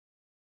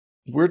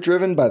We're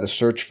driven by the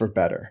search for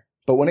better.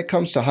 But when it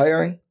comes to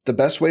hiring, the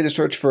best way to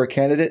search for a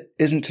candidate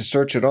isn't to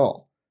search at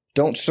all.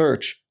 Don't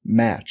search,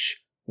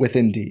 match with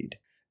Indeed.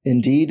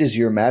 Indeed is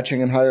your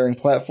matching and hiring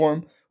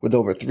platform with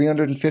over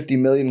 350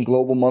 million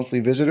global monthly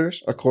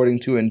visitors,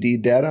 according to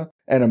Indeed data,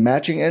 and a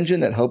matching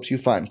engine that helps you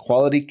find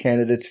quality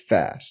candidates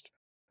fast.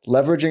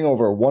 Leveraging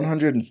over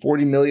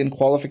 140 million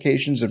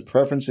qualifications and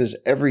preferences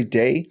every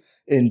day,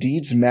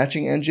 Indeed's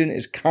matching engine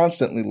is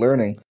constantly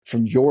learning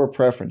from your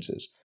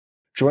preferences.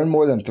 Join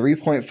more than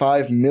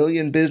 3.5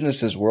 million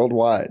businesses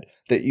worldwide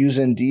that use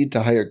Indeed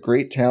to hire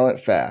great talent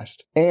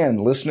fast.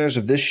 And listeners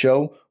of this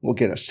show will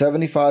get a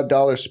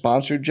 $75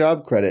 sponsored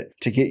job credit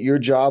to get your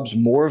jobs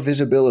more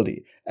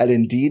visibility at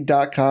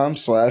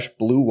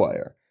Indeed.com/Blue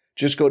Wire.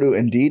 Just go to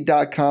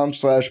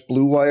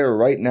Indeed.com/Blue Wire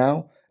right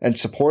now and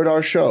support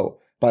our show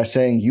by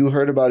saying you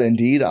heard about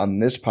Indeed on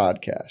this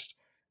podcast.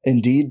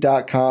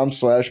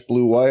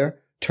 Indeed.com/Blue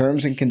Wire.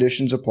 Terms and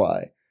conditions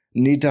apply.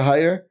 Need to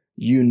hire?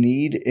 You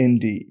need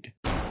Indeed.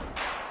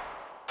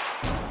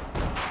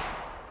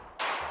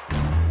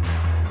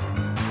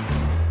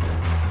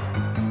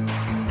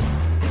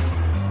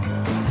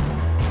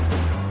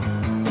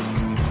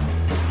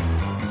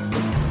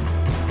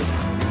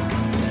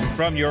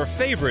 From your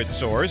favorite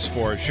source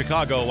for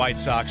Chicago White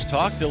Sox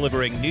talk,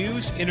 delivering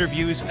news,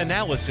 interviews,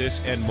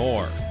 analysis, and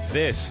more.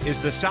 This is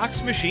the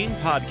Sox Machine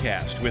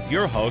Podcast with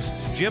your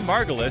hosts, Jim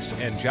Margulis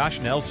and Josh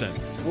Nelson.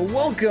 Well,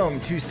 welcome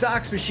to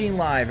Sox Machine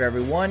Live,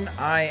 everyone.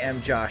 I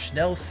am Josh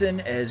Nelson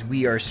as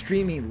we are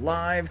streaming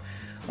live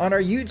on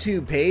our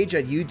YouTube page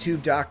at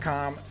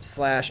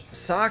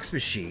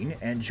youtube.com/SoxMachine.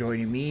 And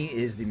joining me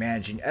is the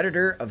managing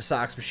editor of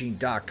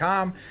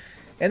SoxMachine.com.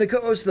 And the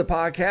co-host of the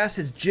podcast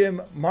is Jim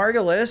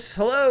Margulis.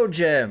 Hello,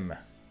 Jim.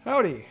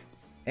 Howdy.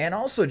 And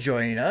also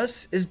joining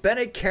us is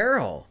Bennett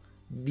Carroll,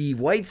 the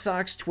White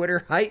Sox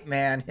Twitter hype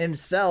man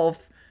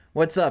himself.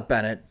 What's up,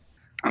 Bennett?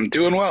 I'm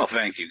doing well,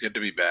 thank you. Good to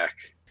be back.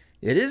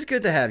 It is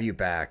good to have you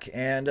back.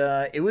 And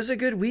it was a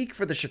good week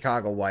for the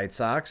Chicago White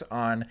Sox.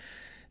 On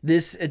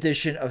this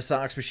edition of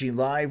Sox Machine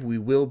Live, we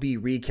will be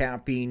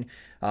recapping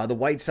the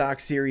White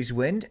Sox series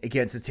win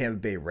against the Tampa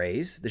Bay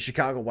Rays. The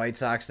Chicago White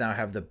Sox now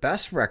have the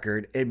best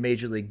record in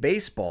Major League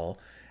Baseball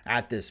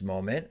at this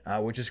moment,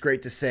 which is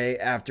great to say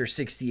after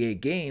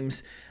 68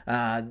 games.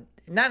 Not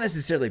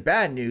necessarily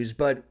bad news,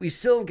 but we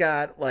still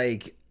got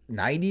like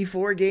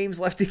 94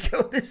 games left to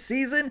go this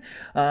season.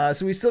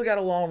 So we still got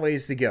a long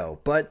ways to go.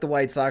 But the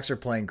White Sox are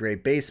playing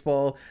great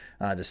baseball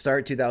to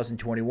start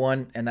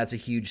 2021, and that's a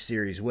huge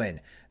series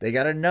win. They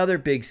got another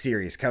big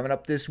series coming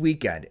up this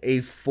weekend, a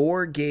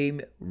 4-game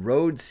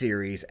road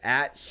series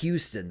at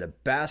Houston, the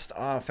best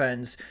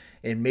offense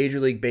in Major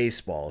League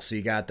Baseball. So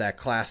you got that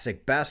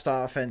classic best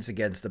offense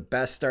against the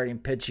best starting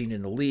pitching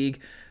in the league.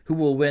 Who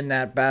will win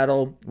that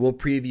battle? We'll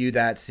preview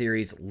that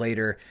series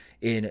later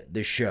in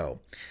the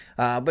show.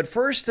 But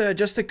first,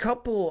 just a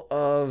couple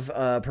of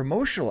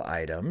promotional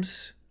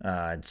items.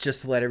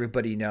 Just to let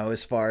everybody know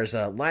as far as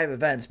live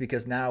events,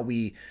 because now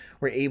we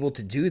were able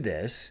to do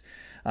this.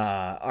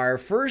 The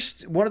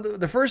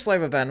first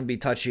live event we'll be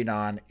touching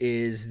on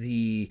is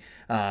the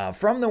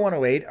from the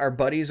 108. Our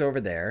buddies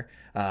over there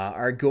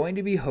are going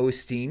to be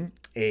hosting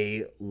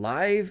a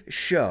live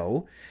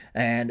show,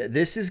 and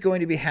this is going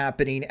to be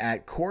happening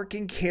at Cork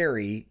and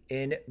Kerry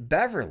in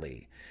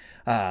Beverly.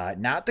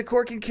 Not the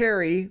Cork and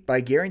Kerry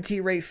by Guarantee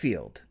Rate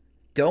Field.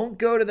 Don't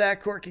go to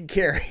that Cork and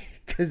Kerry,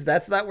 because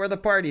that's not where the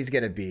party's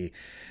going to be.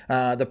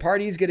 The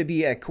party's going to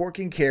be at Cork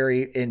and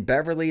Kerry in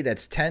Beverly.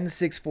 That's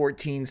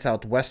 10614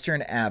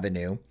 Southwestern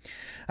Avenue.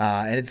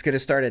 And it's going to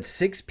start at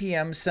 6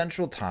 p.m.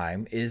 Central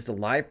Time is the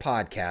live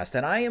podcast.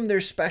 And I am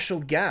their special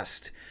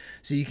guest.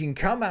 So you can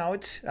come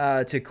out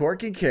to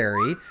Cork and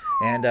Kerry,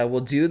 and we'll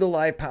do the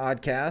live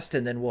podcast,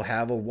 and then we'll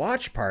have a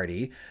watch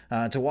party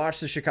to watch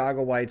the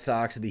Chicago White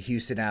Sox and the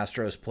Houston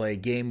Astros play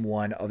Game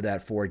 1 of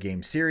that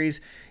 4-game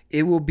series.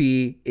 It will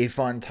be a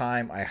fun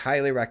time. I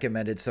highly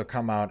recommend it, so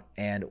come out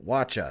and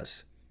watch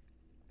us.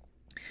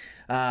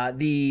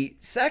 The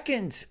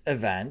second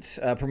event,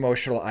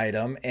 promotional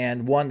item,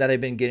 and one that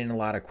I've been getting a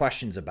lot of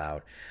questions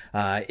about,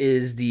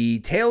 is the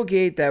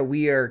tailgate that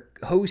we are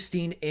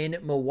hosting in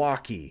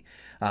Milwaukee.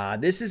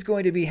 This is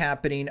going to be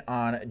happening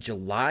on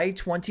July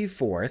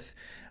 24th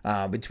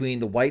between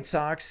the White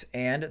Sox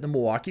and the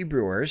Milwaukee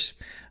Brewers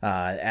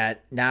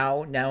at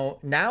now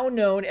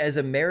known as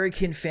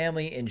American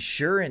Family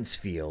Insurance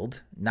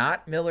Field,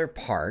 not Miller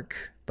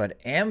Park, but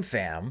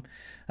AmFam.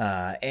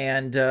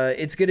 And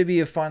it's going to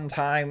be a fun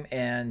time,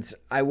 and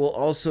I will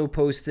also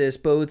post this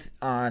both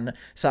on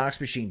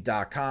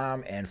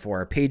SoxMachine.com and for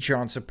our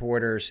Patreon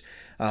supporters.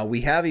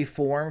 We have a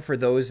form for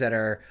those that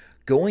are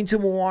going to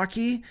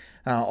Milwaukee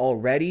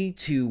already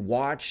to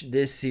watch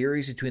this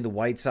series between the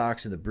White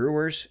Sox and the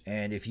Brewers.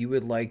 And if you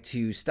would like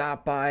to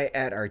stop by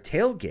at our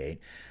tailgate,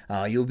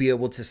 you'll be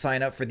able to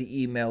sign up for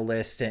the email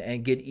list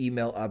and get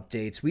email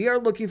updates. We are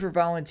looking for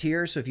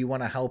volunteers, so if you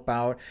want to help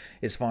out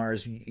as far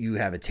as you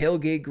have a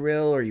tailgate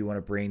grill or you want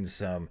to bring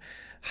some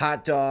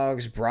hot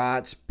dogs,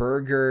 brats,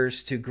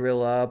 burgers to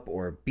grill up,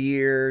 or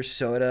beer,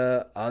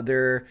 soda,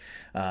 other.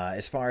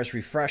 As far as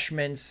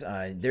refreshments,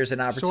 there's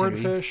an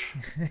opportunity. Swordfish.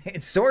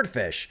 It's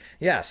swordfish.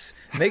 Yes.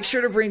 Make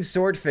sure to bring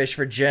swordfish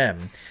for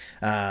Jim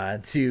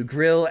to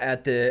grill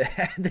at the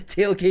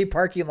tailgate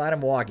parking lot in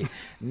Milwaukee.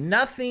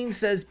 Nothing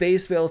says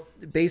baseball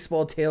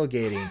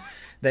tailgating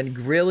than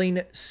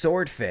grilling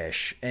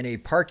swordfish in a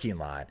parking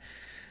lot.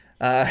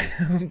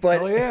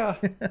 But yeah.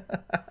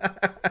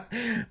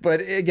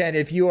 But again,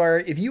 if you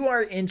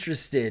are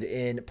interested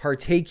in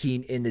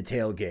partaking in the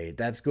tailgate,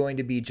 that's going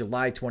to be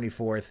July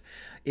 24th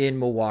in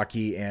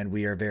Milwaukee, and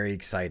we are very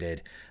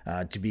excited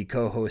to be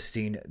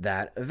co-hosting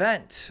that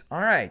event.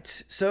 All right,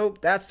 so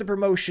that's the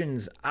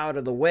promotions out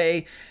of the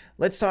way.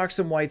 Let's talk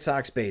some White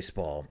Sox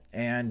baseball.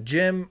 And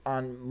Jim,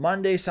 on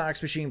Monday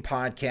Sox Machine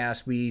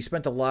podcast, we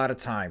spent a lot of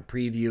time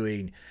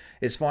previewing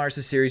as far as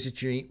the series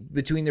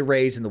between the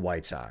Rays and the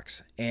White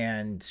Sox.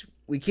 And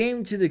we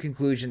came to the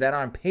conclusion that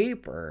on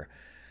paper,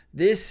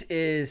 this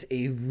is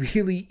a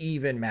really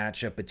even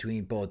matchup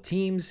between both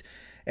teams.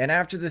 And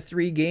after the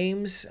 3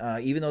 games,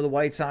 even though the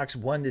White Sox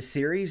won the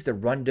series, the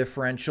run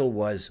differential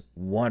was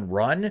 1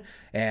 run.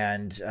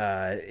 And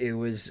it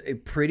was a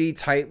pretty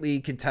tightly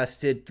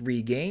contested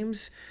 3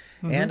 games.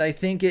 Mm-hmm. And I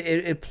think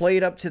it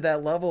played up to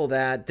that level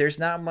that there's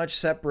not much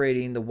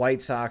separating the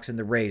White Sox and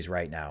the Rays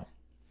right now.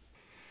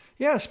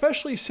 Yeah,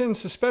 especially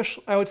since,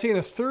 I would say in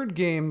the 3rd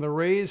game, the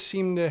Rays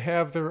seem to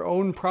have their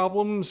own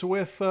problems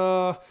with,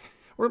 or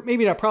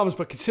maybe not problems,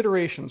 but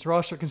considerations,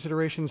 roster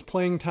considerations,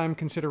 playing time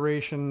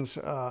considerations,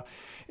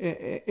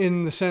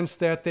 in the sense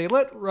that they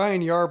let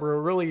Ryan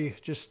Yarbrough really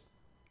just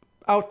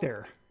out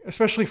there,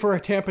 especially for a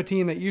Tampa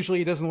team that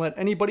usually doesn't let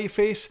anybody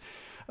face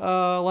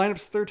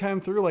lineups 3rd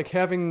time through, like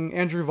having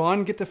Andrew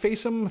Vaughn get to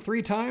face him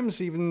 3 times,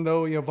 even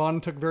though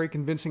Vaughn took very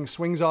convincing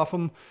swings off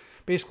him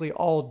basically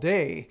all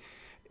day.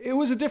 It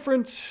was a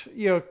different,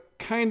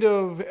 kind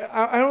of,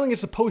 I don't think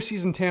it's a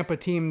postseason Tampa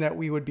team that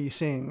we would be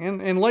seeing.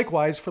 And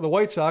likewise, for the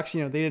White Sox,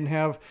 they didn't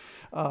have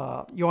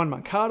Yohan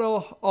Moncada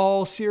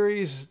all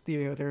series.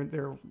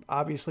 They're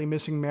obviously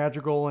missing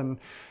Madrigal and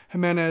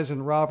Jimenez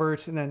and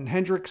Roberts. And then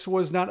Hendricks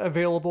was not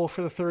available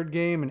for the 3rd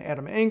game. And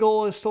Adam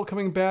Engel is still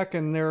coming back,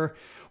 and they're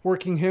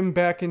working him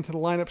back into the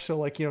lineup.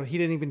 So, he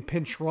didn't even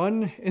pinch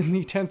run in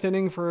the 10th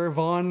inning for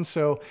Vaughn.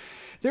 So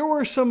there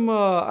were some,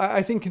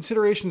 I think,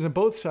 considerations on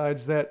both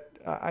sides that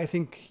I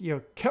think,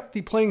 kept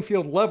the playing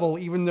field level,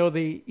 even though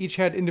they each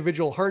had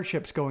individual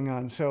hardships going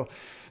on. So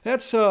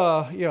that's,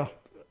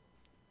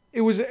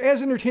 it was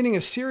as entertaining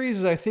a series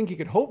as I think you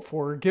could hope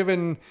for,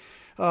 given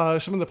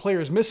some of the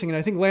players missing. And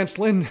I think Lance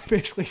Lynn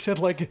basically said,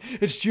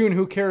 it's June,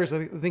 who cares?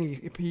 I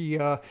think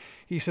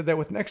he said that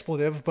with an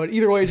expletive, but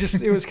either way,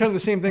 it was kind of the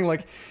same thing.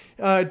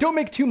 Don't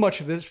make too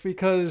much of this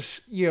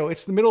because,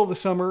 it's the middle of the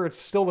summer. It's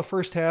still the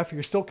first half.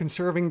 You're still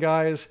conserving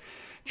guys,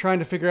 trying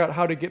to figure out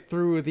how to get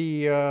through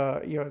the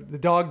the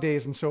dog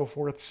days and so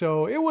forth.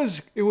 So it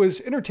was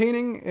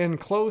entertaining and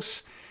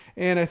close,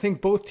 and I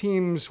think both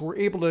teams were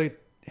able to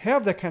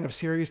have that kind of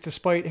series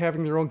despite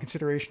having their own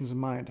considerations in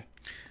mind.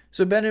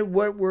 So Bennett,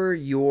 what were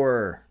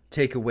your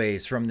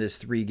takeaways from this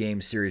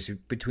 3-game series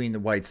between the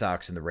White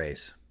Sox and the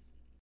Rays?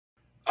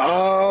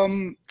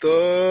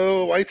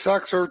 The White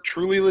Sox are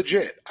truly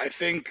legit. I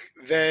think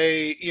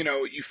they,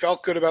 you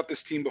felt good about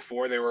this team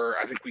before.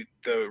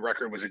 The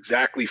record was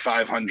exactly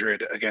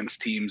 500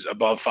 against teams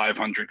above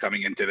 500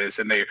 coming into this,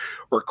 and they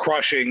were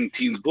crushing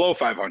teams below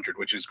 500,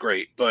 which is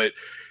great. But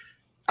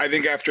I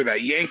think after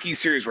that Yankee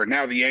series, where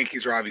now the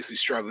Yankees are obviously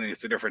struggling,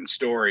 it's a different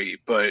story.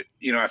 But,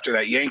 after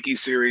that Yankee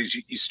series,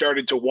 you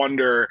started to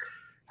wonder,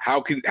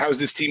 how's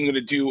this team going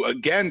to do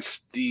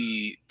against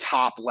the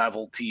top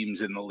level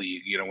teams in the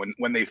league?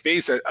 When they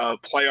face a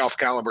playoff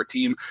caliber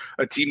team,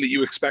 a team that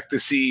you expect to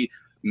see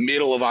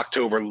middle of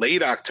October,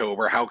 late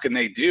October, how can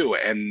they do?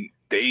 And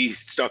they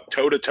stuck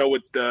toe to toe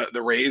with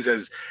the Rays.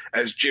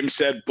 As Jim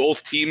said,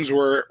 both teams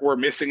were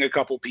missing a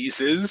couple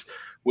pieces,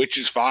 which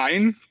is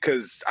fine,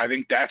 because I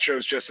think that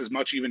shows just as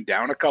much, even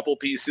down a couple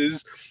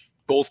pieces,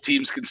 both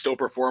teams can still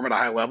perform at a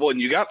high level.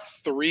 And you got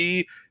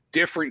 3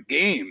 different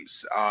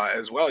games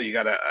as well. You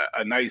got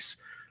a nice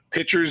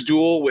pitchers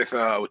duel with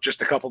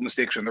just a couple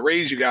mistakes from the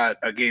Rays. You got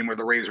a game where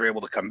the Rays were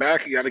able to come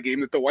back. You got a game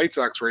that the White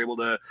Sox were able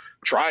to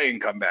try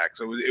and come back.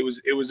 So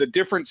it was a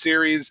different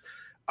series.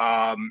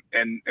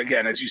 And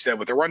again, as you said,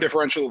 with a run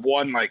differential of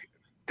 1,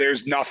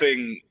 there's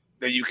nothing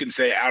that you can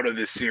say out of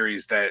this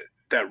series that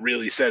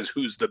really says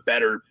who's the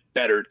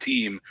better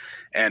team.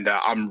 And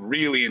I'm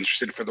really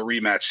interested for the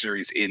rematch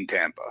series in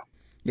Tampa.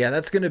 Yeah,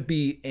 that's going to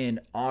be in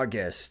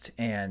August.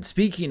 And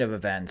speaking of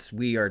events,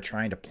 we are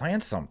trying to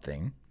plan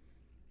something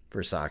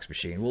for Sox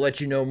Machine. We'll let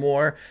you know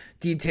more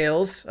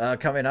details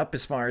coming up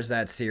as far as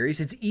that series.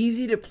 It's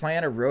easy to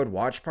plan a road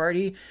watch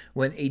party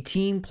when a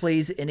team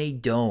plays in a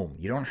dome.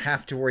 You don't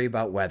have to worry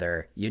about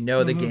weather.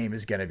 The game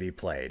is going to be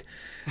played.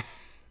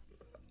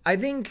 I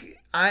think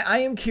I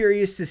am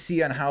curious to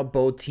see on how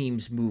both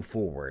teams move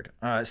forward.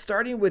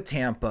 Starting with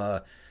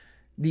Tampa,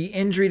 The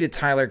injury to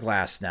Tyler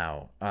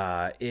Glasnow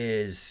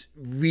is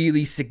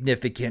really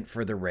significant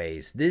for the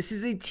Rays. This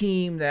is a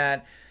team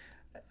that,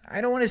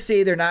 I don't want to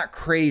say they're not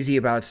crazy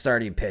about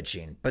starting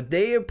pitching, but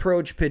they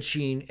approach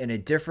pitching in a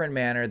different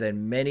manner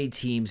than many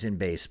teams in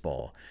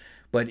baseball.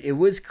 But it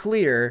was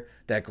clear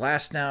that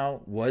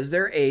Glasnow was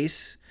their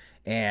ace,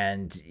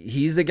 and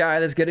he's the guy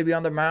that's going to be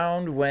on the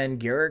mound when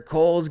Garrett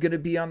Cole is going to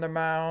be on the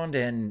mound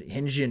and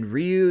Hyun-Jin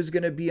Ryu is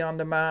going to be on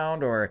the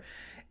mound, or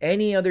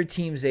any other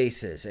team's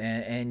aces,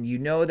 and you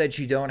know that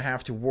you don't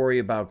have to worry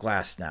about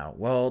Glasnow.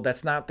 Well,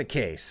 that's not the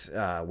case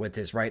with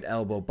his right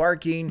elbow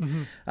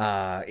barking,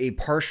 a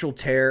partial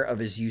tear of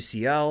his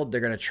UCL.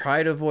 They're going to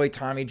try to avoid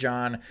Tommy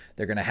John.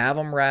 They're going to have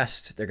him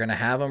rest. They're going to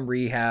have him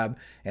rehab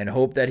and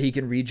hope that he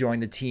can rejoin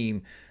the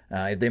team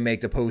if they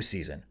make the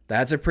postseason.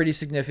 That's a pretty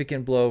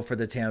significant blow for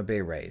the Tampa Bay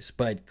Rays.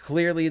 But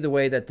clearly the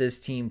way that this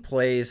team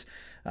plays,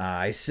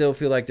 I still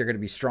feel like they're going to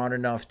be strong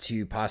enough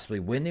to possibly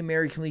win the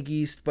American League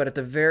East, but at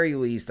the very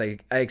least, I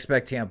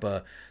expect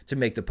Tampa to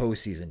make the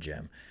postseason,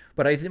 Jim.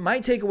 But my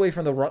takeaway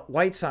from the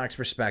White Sox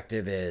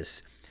perspective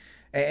is,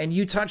 and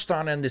you touched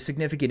on the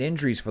significant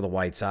injuries for the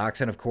White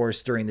Sox, and of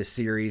course, during the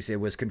series,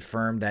 it was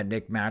confirmed that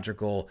Nick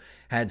Madrigal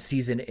had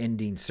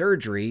season-ending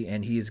surgery,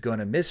 and he is going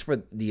to miss for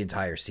the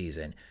entire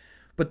season.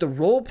 But the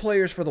role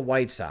players for the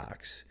White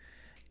Sox,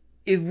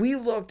 if we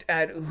looked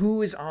at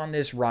who is on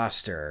this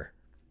roster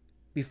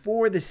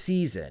before the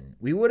season,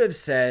 we would have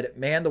said,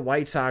 man, the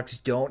White Sox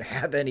don't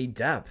have any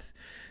depth.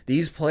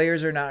 These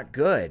players are not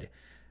good.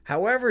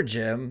 However,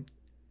 Jim,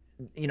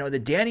 the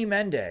Danny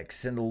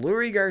Mendick and the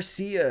Lurie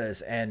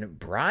Garcias and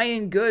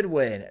Brian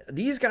Goodwin,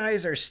 these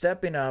guys are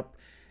stepping up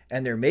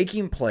and they're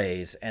making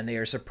plays and they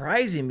are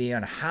surprising me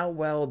on how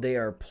well they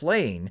are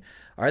playing.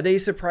 Are they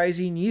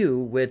surprising you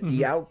with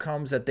the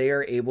outcomes that they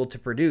are able to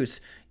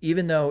produce,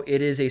 even though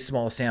it is a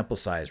small sample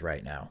size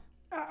right now?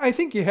 I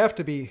think you have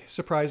to be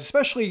surprised,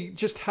 especially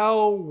just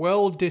how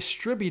well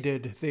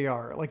distributed they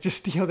are. Like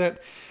just, that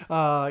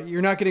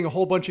you're not getting a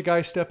whole bunch of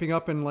guys stepping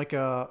up in like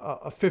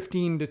a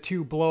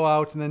 15-2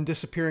 blowout and then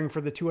disappearing for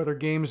the two other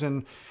games.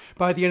 And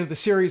by the end of the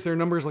series, their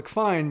numbers look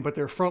fine, but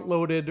they're front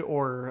loaded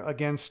or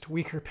against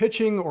weaker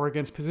pitching or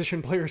against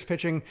position players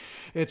pitching.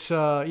 It's,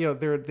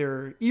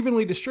 they're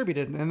evenly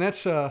distributed. And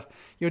that's,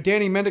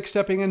 Danny Mendick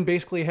stepping in,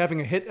 basically having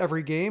a hit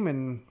every game.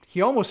 And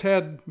he almost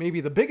had maybe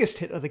the biggest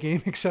hit of the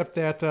game, except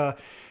that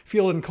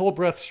Field and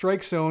Colbreth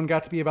strike zone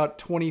got to be about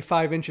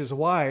 25 inches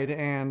wide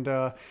and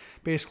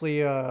basically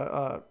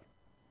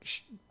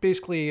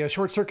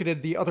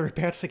short-circuited the other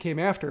bats that came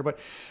after. But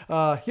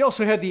he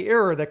also had the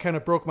error that kind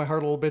of broke my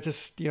heart a little bit.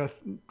 Just,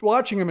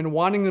 watching him and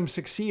wanting him to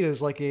succeed as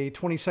like a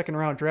 22nd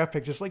round draft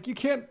pick, just like you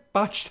can't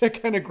botch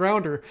that kind of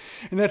grounder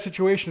in that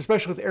situation,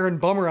 especially with Aaron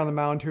Bummer on the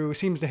mound, who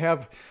seems to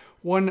have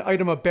one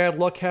item of bad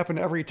luck happen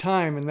every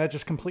time, and that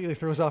just completely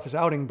throws off his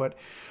outing. But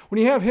when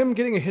you have him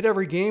getting a hit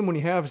every game, when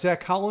you have Zach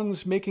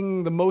Collins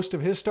making the most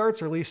of his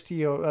starts, or at least,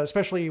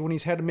 especially when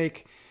he's had to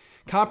make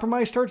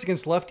compromise starts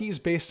against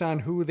lefties based on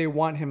who they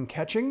want him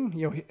catching,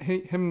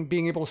 him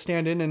being able to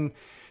stand in and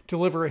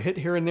deliver a hit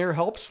here and there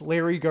helps.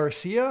 Larry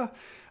Garcia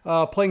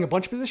playing a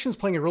bunch of positions,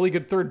 playing a really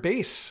good third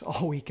base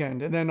all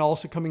weekend, and then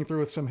also coming through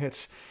with some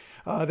hits.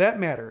 That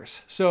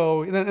matters.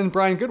 So, and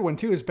Brian Goodwin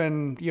too has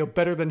been,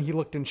 better than he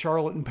looked in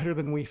Charlotte and better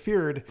than we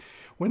feared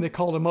when they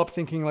called him up,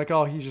 thinking like,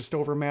 oh, he's just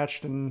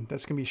overmatched and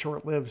that's going to be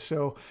short-lived.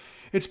 So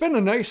it's been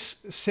a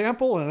nice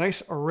sample and a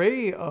nice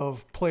array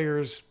of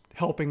players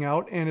helping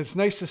out. And it's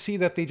nice to see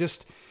that they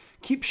just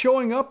keep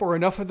showing up, or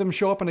enough of them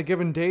show up on a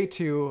given day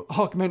to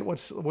augment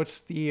what's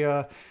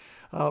the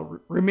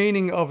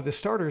remaining of the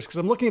starters. Cause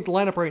I'm looking at the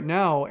lineup right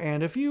now.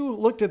 And if you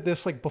looked at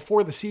this like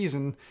before the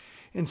season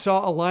and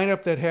saw a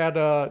lineup that had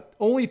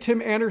only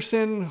Tim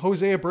Anderson,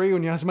 Jose Abreu,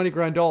 and Yasmani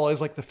Grandal as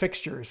like the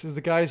fixtures, as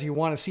the guys you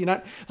want to see.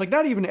 Not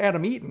even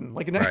Adam Eaton.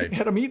 Like right.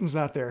 Adam Eaton's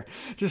not there.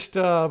 Just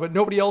but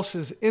nobody else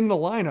is in the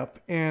lineup,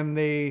 and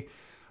they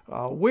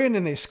win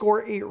and they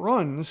score 8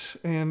 runs,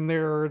 and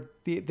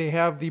they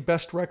have the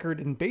best record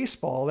in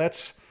baseball.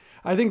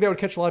 I think that would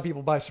catch a lot of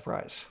people by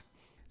surprise.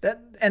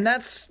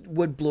 That's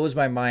what blows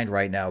my mind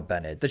right now,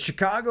 Bennett. The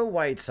Chicago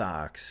White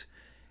Sox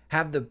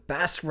have the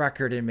best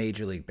record in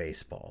Major League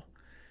Baseball.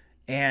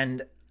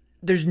 And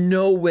there's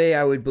no way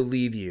I would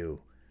believe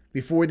you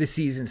before the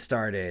season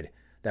started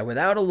that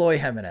without Eloy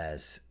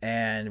Jimenez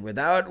and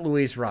without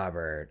Luis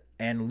Robert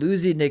and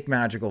losing Nick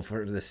Madrigal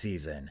for the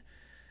season,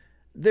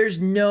 there's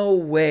no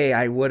way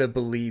I would have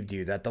believed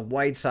you that the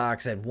White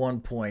Sox at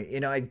one point,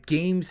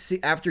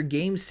 after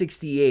game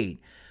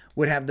 68,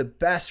 would have the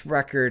best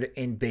record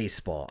in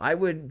baseball. I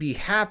would be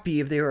happy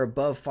if they were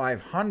above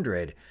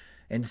 500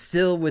 and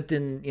still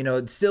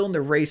still in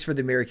the race for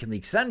the American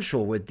League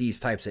Central with these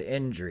types of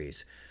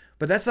injuries.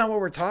 But that's not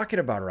what we're talking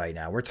about right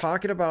now. We're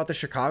talking about the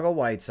Chicago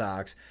White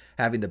Sox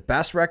having the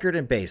best record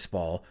in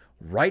baseball.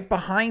 Right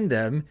behind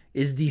them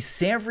is the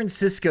San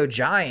Francisco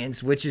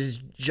Giants, which is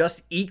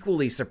just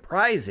equally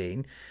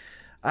surprising.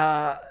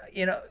 How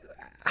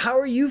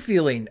are you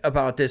feeling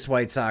about this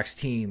White Sox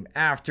team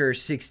after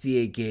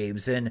 68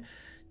 games? And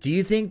do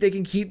you think they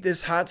can keep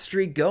this hot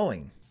streak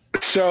going?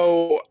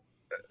 So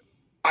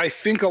I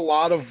think a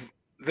lot of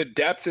the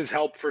depth has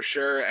helped for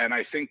sure. And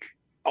I think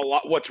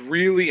what's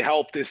really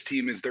helped this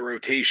team is the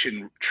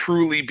rotation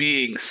truly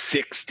being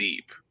 6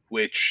 deep,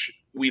 which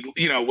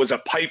was a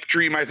pipe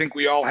dream I think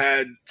we all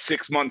had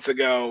 6 months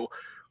ago,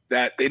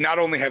 that they not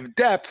only have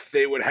depth,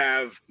 they would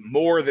have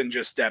more than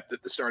just depth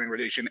at the starting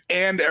rotation,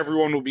 and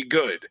everyone will be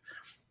good.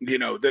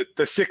 The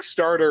 6th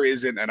starter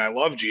isn't, and I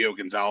love Gio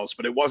Gonzalez,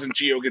 but it wasn't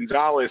Gio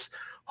Gonzalez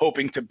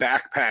hoping to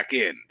backpack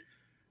in.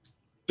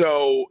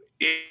 So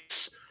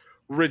it's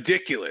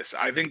ridiculous.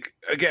 I think,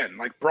 again,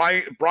 like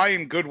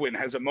Brian Goodwin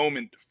has a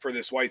moment for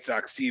this White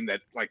Sox team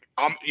that, like,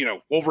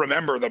 we'll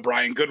remember the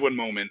Brian Goodwin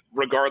moment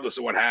regardless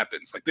of what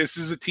happens. Like, this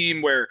is a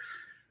team where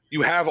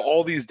you have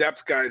all these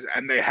depth guys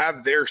and they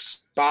have their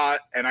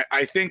spot. And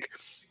I think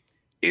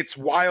it's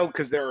wild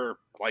because there are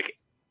like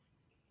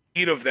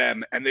 8 of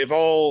them and they've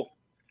all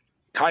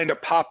kind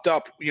of popped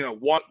up.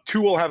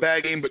 2 will have a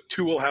bad game, but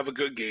 2 will have a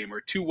good game,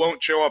 or 2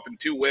 won't show up and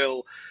 2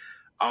 will.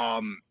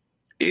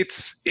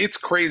 It's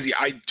crazy.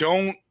 I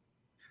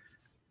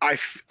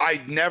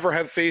never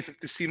have faith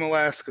that this team will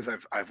last, because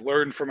I've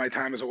learned from my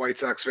time as a White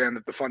Sox fan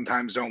that the fun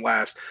times don't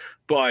last.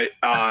 But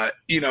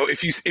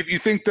if you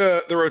think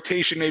the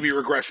rotation maybe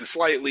regresses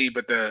slightly,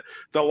 but the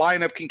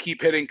lineup can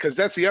keep hitting, because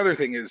that's the other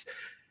thing is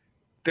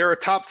they're a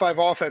top 5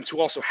 offense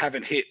who also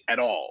haven't hit at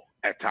all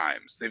at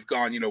times. They've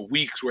gone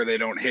weeks where they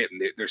don't hit,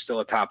 and they're still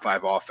a top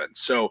 5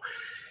 offense. So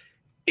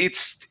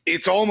it's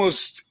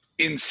almost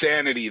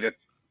insanity that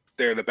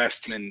they're the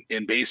best team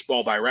in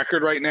baseball by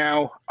record right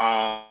now.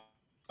 I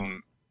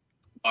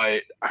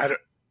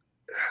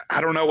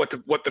don't know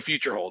what the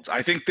future holds.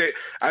 I think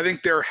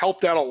they're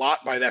helped out a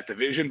lot by that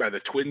division, by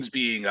the Twins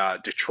being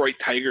Detroit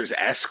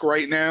Tigers-esque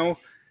right now.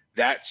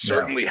 That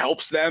certainly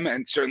helps them,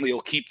 and certainly will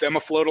keep them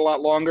afloat a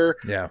lot longer.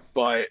 Yeah.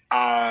 But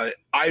I'm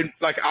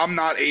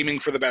not aiming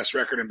for the best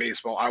record in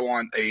baseball. I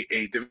want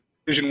a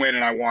division win,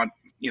 and I want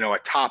a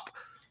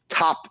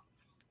top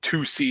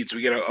 2 seeds.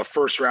 We get a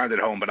first round at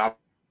home, but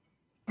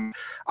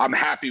I'm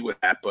happy with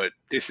that. But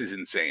this is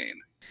insane.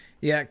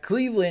 Yeah,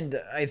 Cleveland,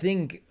 I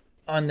think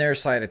on their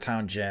side of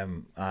town,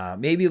 Jim,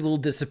 maybe a little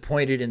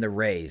disappointed in the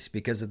Rays,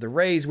 because if the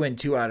Rays win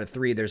 2 out of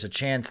 3, there's a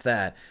chance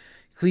that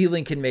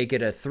Cleveland can make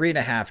it a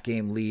 3.5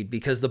 game lead,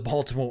 because the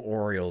Baltimore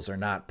Orioles are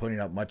not putting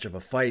up much of a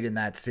fight in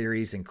that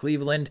series in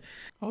Cleveland.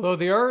 Although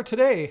they are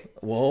today.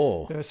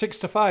 Whoa. They're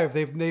 6-5.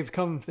 They've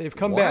come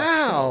wow.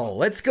 back. Wow.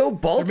 Let's go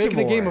Baltimore. They're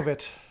making a game of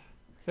it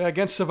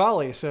against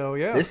Savali. So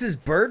yeah. This is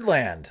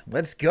Birdland.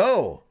 Let's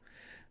go.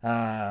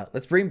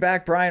 Let's bring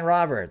back Brian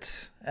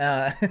Roberts.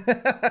 I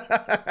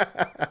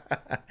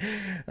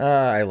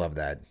love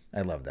that.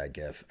 I love that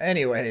gif.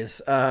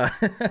 Anyways,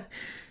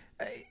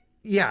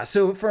 yeah,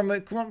 so from a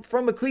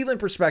Cleveland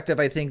perspective,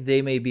 I think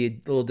they may be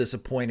a little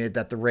disappointed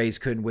that the Rays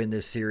couldn't win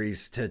this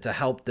series to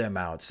help them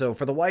out. So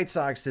for the White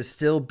Sox to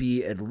still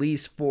be at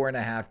least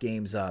 4.5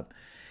 games up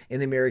in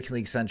the American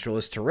League Central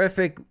is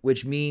terrific,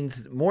 which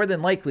means more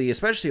than likely,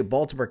 especially if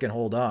Baltimore can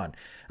hold on,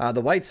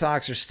 the White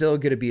Sox are still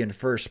going to be in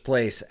first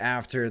place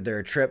after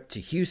their trip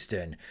to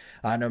Houston,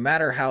 no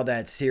matter how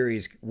that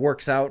series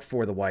works out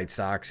for the White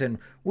Sox. And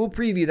we'll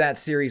preview that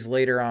series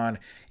later on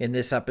in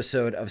this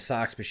episode of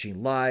Sox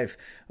Machine Live.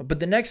 But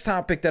the next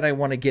topic that I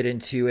want to get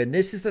into, and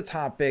this is the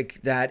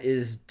topic that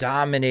is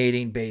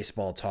dominating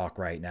baseball talk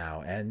right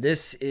now, and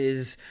this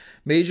is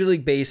Major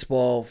League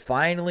Baseball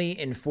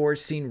finally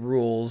enforcing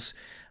rules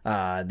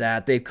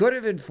that they could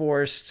have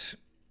enforced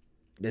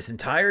this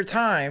entire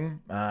time,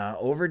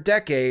 over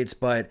decades,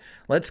 but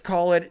let's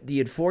call it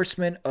the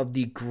enforcement of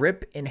the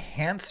grip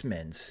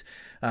enhancements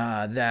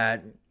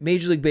that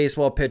Major League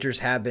Baseball pitchers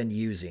have been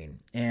using.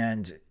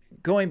 And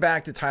going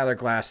back to Tyler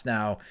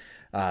Glasnow,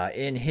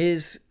 in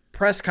his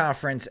press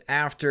conference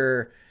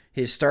after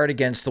his start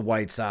against the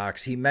White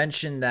Sox, he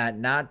mentioned that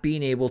not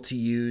being able to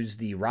use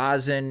the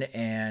rosin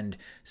and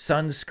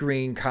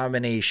sunscreen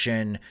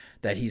combination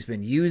that he's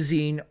been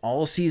using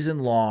all season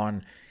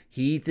long,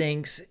 he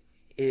thinks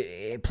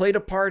it played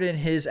a part in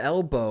his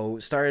elbow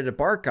started to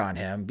bark on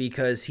him,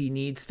 because he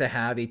needs to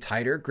have a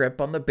tighter grip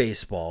on the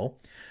baseball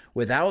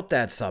without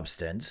that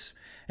substance.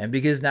 And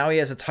because now he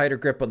has a tighter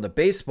grip on the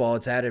baseball,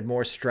 it's added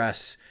more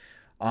stress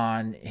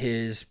on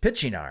his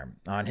pitching arm,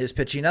 on his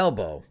pitching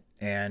elbow.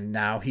 And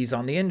now he's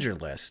on the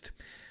injured list.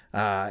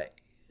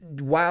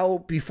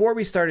 Before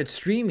we started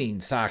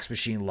streaming Sox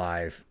Machine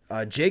Live,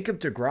 Jacob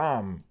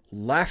deGrom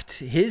left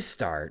his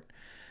start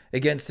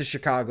against the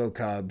Chicago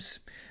Cubs,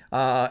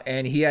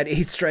 and he had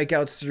 8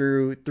 strikeouts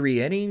through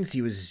 3 innings.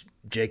 He was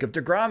Jacob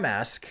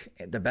deGrom-esque,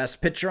 the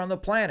best pitcher on the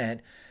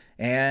planet,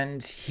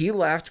 and he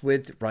left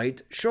with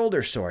right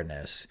shoulder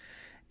soreness.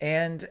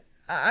 And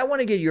I want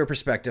to get your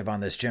perspective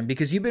on this, Jim,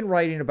 because you've been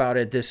writing about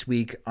it this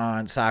week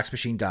on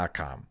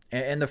SoxMachine.com.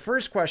 And the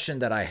first question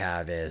that I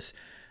have is,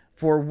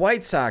 for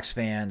White Sox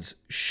fans,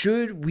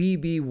 should we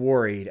be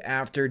worried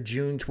after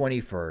June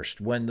 21st,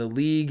 when the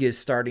league is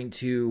starting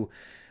to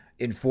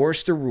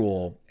enforce the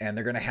rule and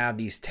they're going to have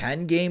these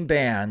 10-game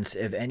bans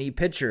if any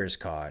pitcher is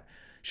caught?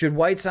 Should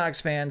White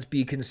Sox fans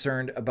be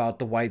concerned about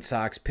the White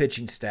Sox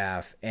pitching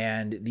staff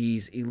and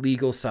these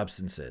illegal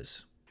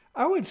substances?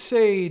 I would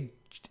say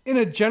in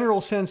a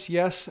general sense,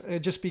 yes,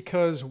 just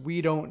because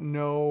we don't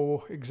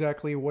know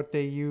exactly what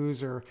they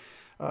use or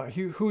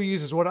who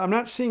uses what. I'm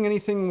not seeing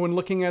anything when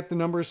looking at the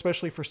numbers,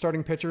 especially for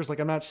starting pitchers. Like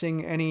I'm not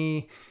seeing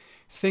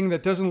anything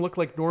that doesn't look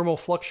like normal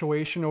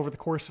fluctuation over the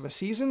course of a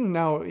season.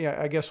 Now, yeah,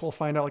 I guess we'll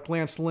find out. Like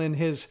Lance Lynn,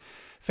 his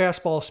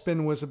fastball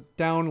spin was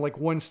down like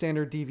 1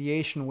 standard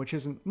deviation, which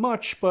isn't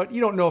much, but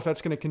you don't know if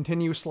that's going to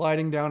continue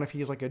sliding down, if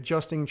he's like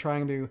adjusting,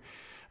 trying to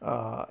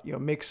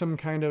make some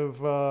kind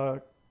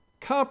of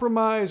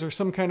compromise or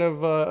some kind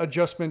of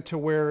adjustment to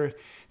where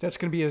that's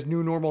going to be his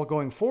new normal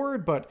going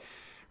forward. But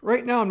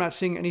right now I'm not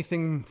seeing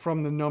anything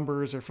from the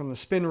numbers or from the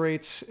spin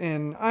rates.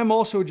 And I'm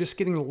also just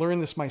getting to learn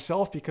this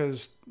myself,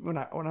 because when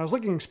I was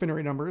looking at spin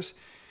rate numbers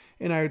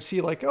and I would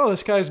see like, oh,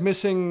 this guy's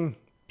missing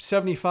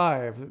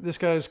 75, this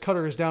guy's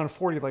cutter is down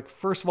 40. Like,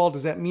 first of all,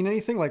 does that mean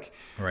anything? Like,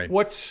 right.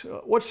 What's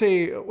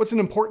an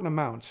important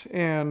amount?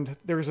 And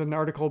there's an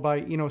article by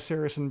Eno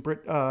Saris and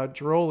Britt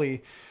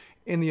Giroli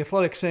in The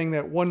Athletic saying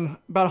that about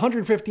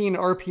 115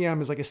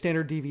 RPM is like a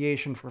standard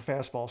deviation for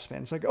fastball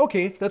spin. It's like,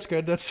 okay, that's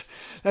good. That's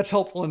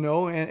helpful to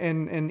know.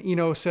 And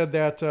Eno said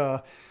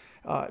that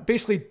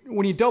basically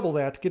when you double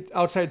that, get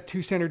outside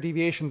 2 standard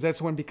deviations,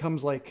 that's when it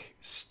becomes like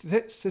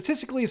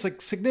statistically it's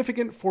like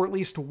significant for at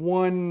least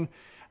one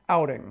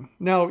outing.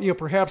 Now,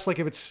 perhaps like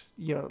if it's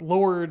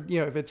lowered,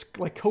 if it's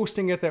like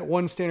coasting at that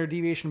 1 standard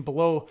deviation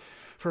below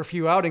for a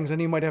few outings,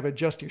 then you might have to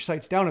adjust your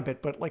sights down a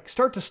bit. But like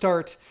start to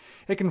start,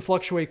 it can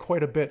fluctuate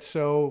quite a bit.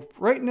 So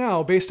right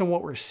now, based on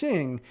what we're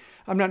seeing,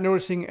 I'm not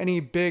noticing any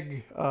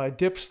big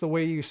dips the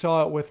way you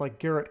saw it with like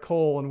Garrett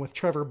Cole and with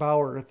Trevor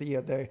Bauer,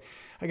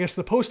 I guess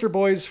the poster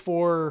boys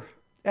for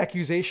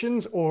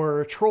accusations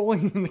or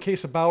trolling in the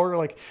case of Bauer,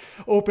 like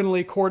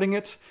openly courting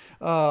it.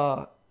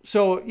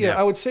 So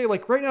I would say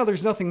like right now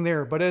there's nothing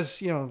there. But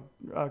as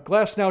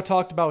Glass now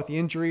talked about with the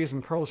injuries,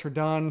 and Carlos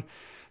Rodon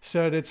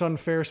said it's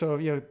unfair.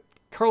 So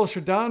Carlos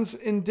Rodon's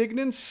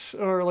indignance,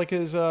 or like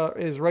his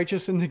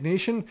righteous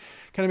indignation,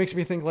 kind of makes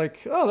me think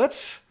like, oh,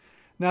 that's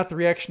not the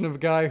reaction of a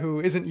guy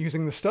who isn't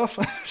using the stuff.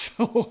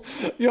 So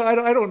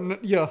I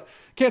don't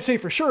can't say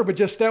for sure, but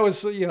just that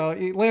was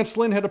Lance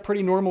Lynn had a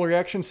pretty normal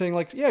reaction, saying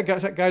like, yeah,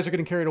 guys are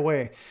getting carried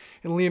away,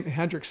 and Liam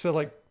Hendricks said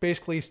like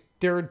basically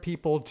dared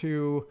people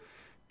to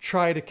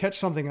try to catch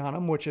something on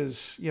him, which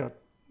is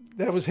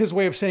that was his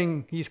way of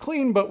saying he's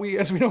clean. But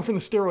as we know from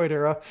the steroid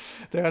era,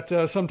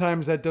 that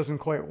sometimes that doesn't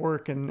quite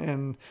work,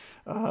 and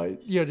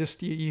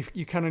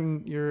you kind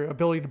of your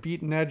ability to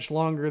beat an edge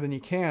longer than you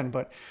can.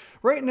 But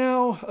right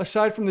now,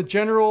 aside from the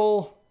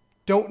general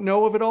don't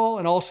know of it all,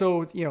 and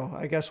also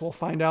I guess we'll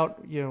find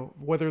out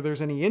whether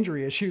there's any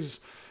injury issues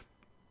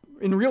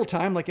in real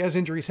time, like as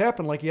injuries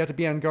happen, like you have to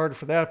be on guard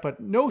for that. But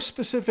no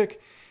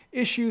specific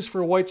issues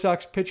for White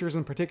Sox pitchers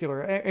in particular.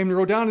 And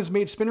Rodon has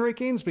made spin rate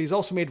gains, but he's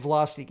also made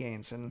velocity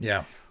gains. And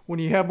when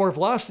you have more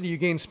velocity, you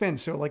gain spin.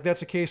 So like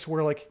that's a case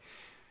where like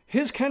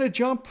his kind of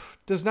jump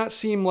does not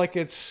seem like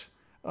it's,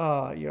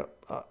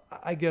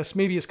 I guess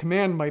maybe his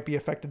command might be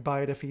affected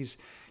by it if he's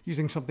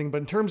using something. But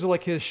in terms of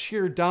like his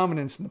sheer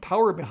dominance and the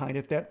power behind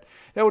it, that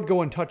would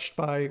go untouched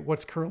by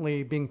what's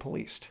currently being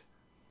policed.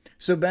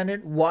 So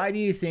Bennett, why do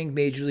you think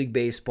Major League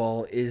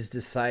Baseball is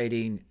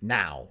deciding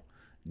now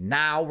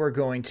we're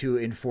going to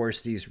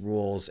enforce these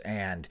rules,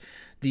 and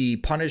the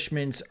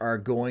punishments are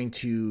going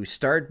to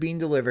start being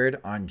delivered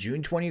on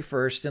June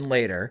 21st and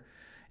later,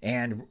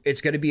 and it's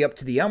going to be up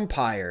to the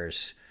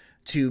umpires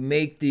to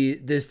make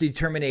this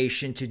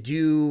determination to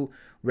do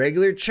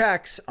regular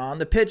checks on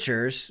the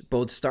pitchers,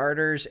 both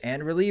starters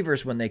and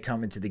relievers, when they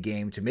come into the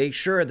game, to make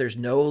sure there's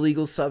no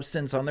illegal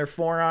substance on their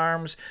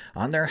forearms,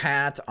 on their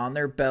hats, on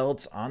their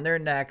belts, on their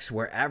necks,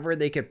 wherever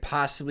they could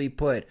possibly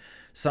put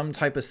some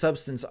type of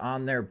substance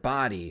on their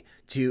body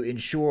to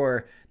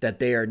ensure that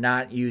they are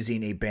not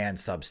using a banned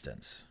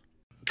substance.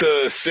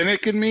 The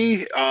cynic in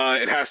me,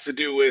 it has to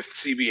do with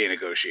CBA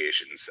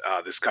negotiations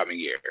this coming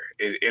year.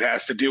 It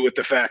has to do with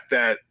the fact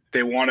that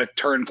they want to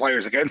turn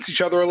players against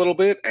each other a little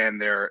bit,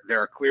 and there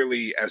are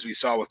clearly, as we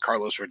saw with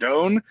Carlos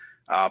Rodon,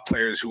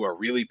 players who are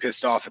really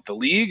pissed off at the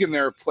league, and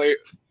there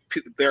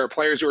are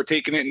players who are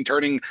taking it and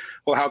turning,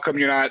 well, how come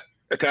you're not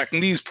attacking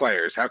these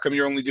players? How come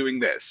you're only doing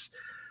this?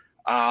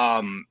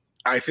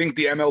 I think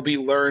the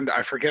MLB learned,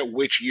 I forget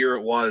which year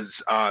it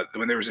was,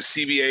 when there was a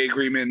CBA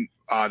agreement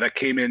that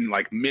came in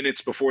like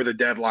minutes before the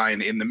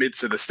deadline in the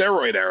midst of the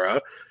steroid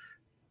era.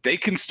 They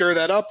can stir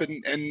that up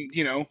and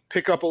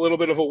pick up a little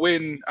bit of a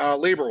win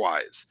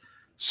labor-wise.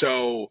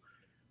 So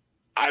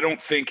I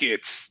don't think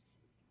it's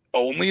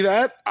only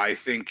that. I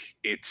think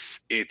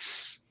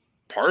it's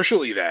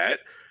partially that.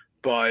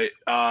 But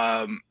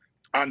on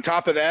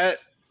top of that,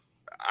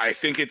 I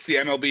think it's the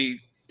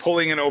MLB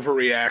pulling an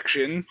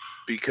overreaction,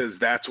 because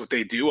that's what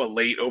they do, a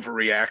late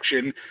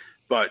overreaction.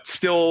 But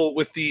still,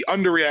 with the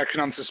underreaction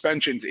on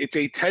suspensions, it's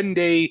a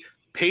 10-day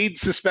paid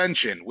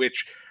suspension,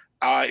 which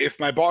if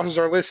my bosses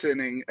are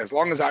listening, as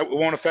long as it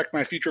won't affect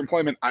my future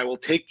employment, I will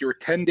take your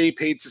 10-day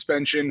paid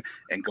suspension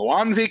and go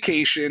on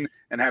vacation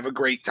and have a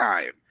great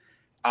time.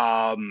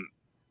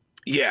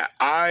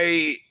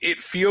 It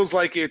feels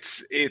like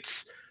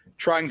it's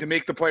trying to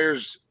make the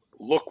players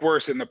look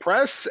worse in the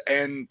press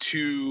and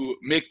to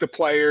make the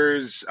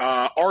players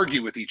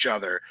argue with each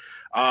other.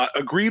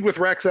 Agreed with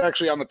Rex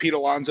actually on the Pete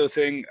Alonso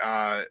thing,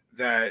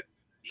 that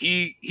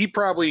he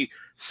probably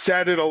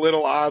said it a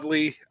little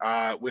oddly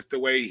with the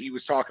way he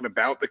was talking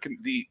about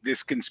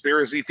this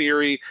conspiracy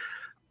theory.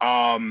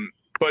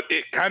 But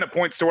it kind of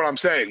points to what I'm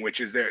saying, which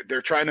is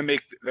they're trying to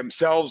make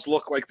themselves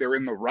look like they're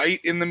in the right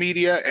in the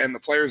media, and the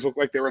players look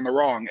like they're in the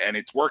wrong, and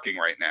it's working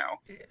right now.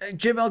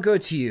 Jim, I'll go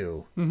to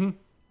you. Mm-hmm.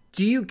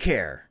 Do you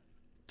care?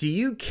 Do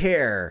you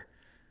care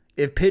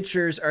if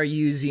pitchers are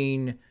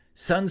using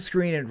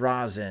sunscreen and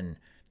rosin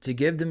to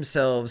give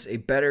themselves a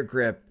better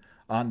grip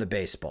on the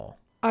baseball?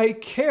 I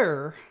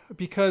care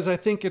because I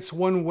think it's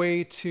one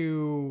way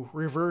to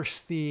reverse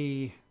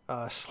the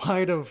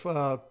slide of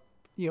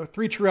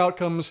 3 true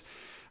outcomes.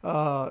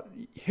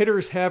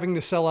 Hitters having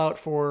to sell out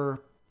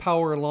for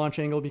power and launch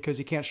angle because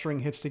you can't string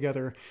hits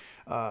together.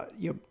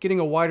 Getting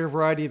a wider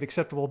variety of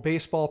acceptable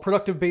baseball,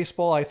 productive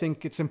baseball. I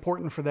think it's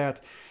important for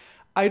that.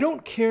 I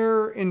don't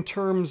care in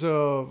terms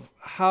of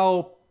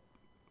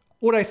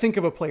what I think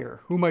of a player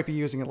who might be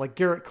using it, like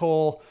Garrett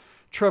Cole,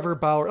 Trevor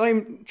Bauer.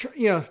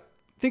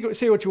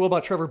 Say what you will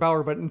about Trevor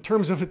Bauer, but in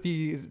terms of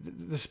the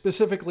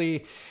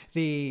specifically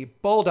the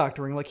ball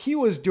doctoring, like he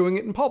was doing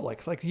it in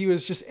public, like he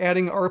was just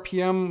adding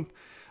RPM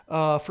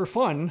for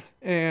fun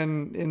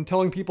and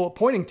telling people,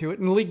 pointing to it,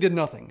 and the league did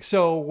nothing.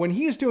 So when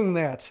he's doing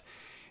that,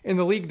 and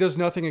the league does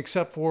nothing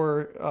except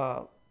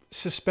for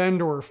suspend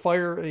or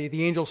fire,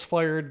 the Angels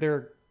fired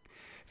their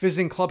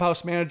visiting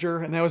clubhouse manager,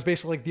 and that was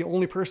basically like the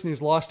only person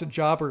who's lost a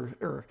job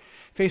or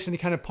faced any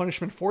kind of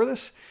punishment for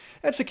this.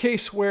 That's a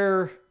case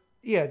where,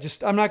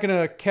 I'm not going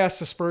to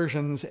cast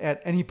aspersions at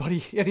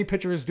anybody, any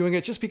pitcher who's doing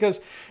it, just because,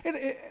 and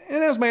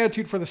that was my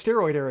attitude for the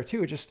steroid era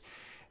too. Just,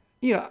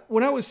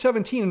 when I was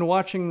 17 and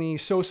watching the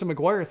Sosa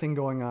McGuire thing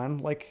going on,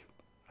 like,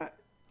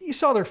 you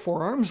saw their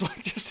forearms,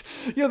 like just,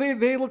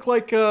 they look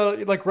like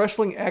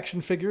wrestling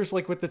action figures,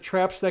 like with the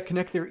traps that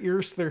connect their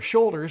ears to their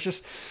shoulders.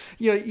 Just,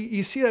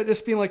 you see that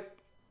just being like,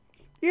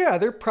 yeah,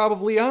 they're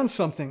probably on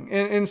something.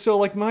 And so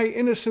like my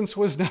innocence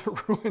was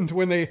not ruined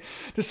when they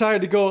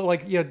decided to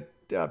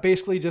go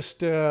basically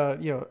just,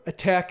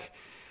 attack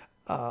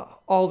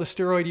all the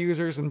steroid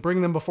users and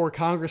bring them before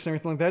Congress and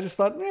everything like that. I just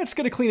thought, it's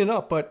going to clean it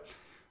up, but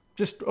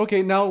just,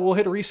 okay, now we'll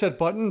hit a reset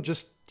button.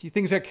 Just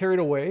things got carried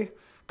away,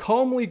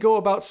 calmly go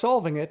about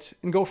solving it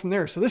and go from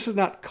there. So this is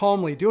not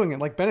calmly doing it.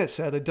 Like Bennett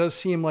said, it does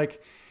seem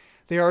like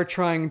they are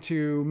trying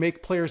to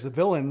make players the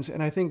villains.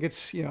 And I think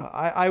it's,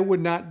 I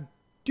would not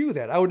do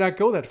that. I would not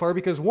go that far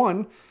because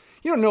one,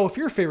 you don't know if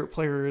your favorite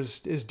player is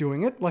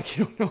doing it. Like,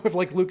 you don't know if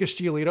like Lucas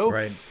Giolito,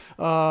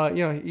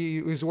 right?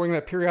 He was wearing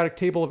that periodic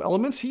table of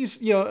elements. He's,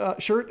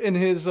 shirt in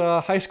his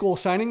high school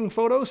signing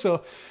photo.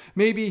 So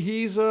maybe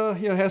he's,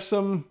 has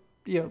some,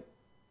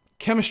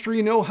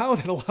 chemistry know-how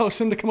that allows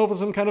him to come up with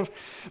some kind of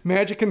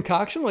magic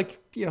concoction. Like,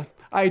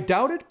 I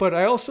doubt it, but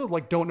I also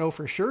don't know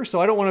for sure. So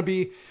I don't want to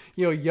be,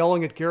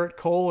 yelling at Garrett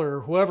Cole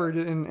or whoever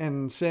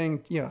and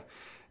saying,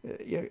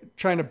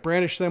 trying to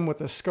brandish them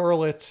with a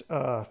scarlet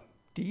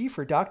D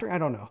for doctor. I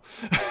don't know.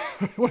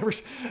 Whatever.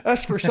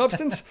 S for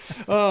substance.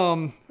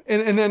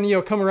 And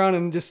then, come around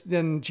and just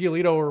then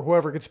Giolito or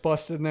whoever gets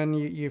busted, and then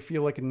you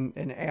feel like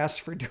an ass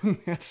for doing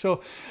that.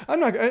 So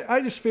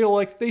I just feel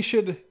like they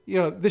should,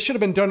 this should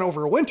have been done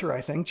over a winter, I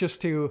think,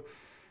 just to,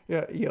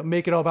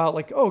 make it all about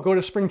like, oh, go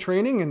to spring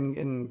training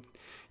and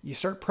you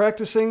start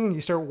practicing, you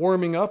start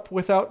warming up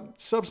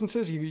without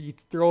substances, you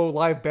throw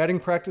live batting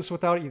practice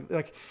without,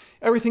 like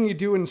everything you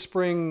do in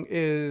spring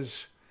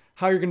is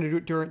how you're going to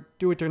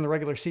do it during the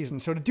regular season.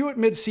 So to do it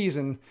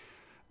mid-season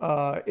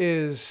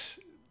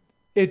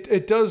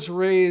it does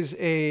raise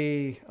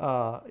the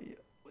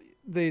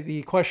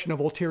question of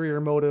ulterior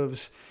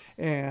motives,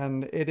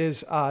 and it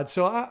is odd.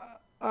 So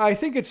I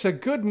think it's a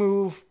good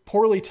move,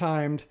 poorly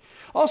timed.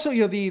 Also,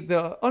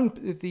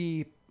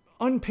 the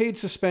unpaid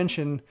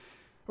suspension,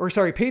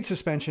 paid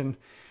suspension,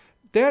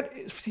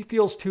 that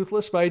feels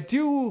toothless, but I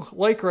do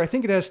like, or I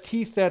think it has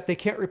teeth that they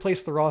can't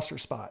replace the roster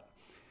spot.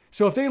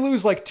 So if they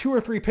lose like 2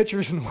 or 3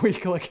 pitchers in a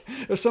week, like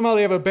if somehow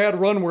they have a bad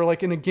run where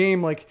like in a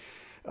game, like,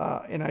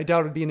 and I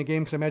doubt it'd be in a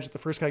game because I imagine if the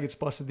first guy gets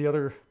busted, the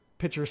other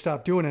pitcher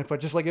stopped doing it. But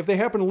just like if they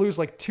happen to lose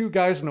like 2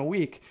 guys in a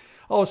week,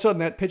 all of a sudden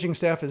that pitching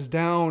staff is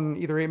down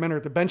either 8 men or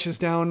the bench is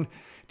down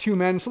 2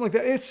 men, something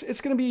like that.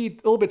 It's going to be a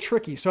little bit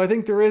tricky. So I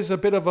think there is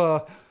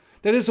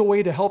that is a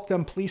way to help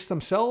them police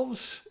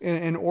themselves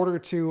in order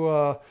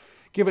to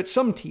give it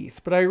some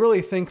teeth. But I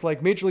really think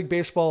like Major League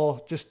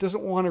Baseball just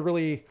doesn't want to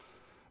really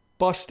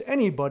bust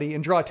anybody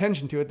and draw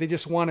attention to it. They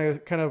just want to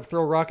kind of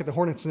throw a rock at the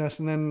hornet's nest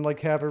and then like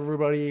have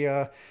everybody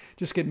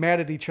just get mad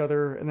at each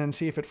other and then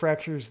see if it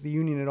fractures the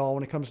union at all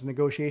when it comes to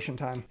negotiation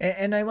time.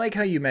 And I like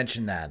how you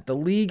mentioned that. The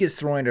league is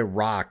throwing a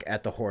rock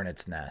at the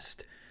hornet's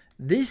nest.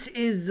 This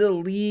is the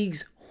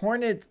league's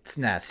hornet's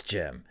nest,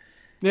 Jim.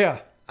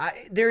 Yeah.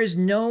 There is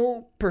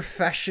no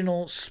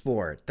professional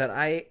sport that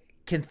I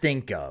can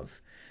think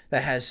of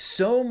that has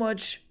so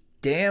much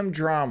damn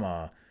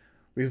drama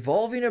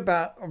revolving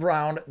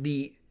around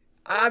the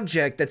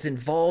object that's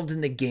involved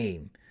in the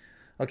game.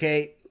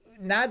 Okay,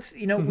 not,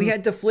 we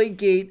had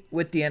Deflategate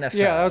with the NFL.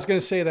 Yeah, I was going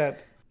to say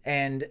that.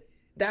 And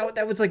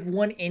that was like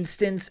one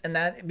instance, and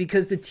that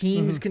because the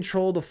teams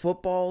control the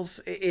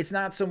footballs, it's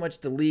not so much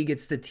the league,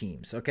 it's the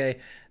teams. Okay,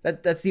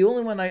 that's the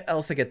only one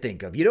else I could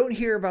think of. You don't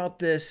hear about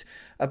this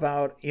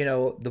about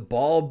the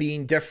ball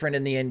being different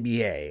in the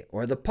NBA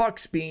or the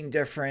pucks being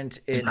different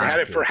in. They had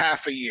it for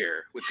half a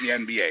year with the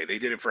NBA. They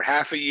did it for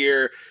half a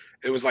year.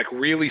 It was like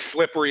really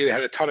slippery. They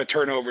had a ton of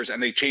turnovers,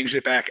 and they changed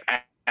it back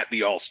at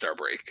the All-Star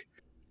break.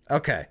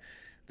 Okay,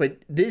 but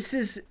this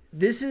is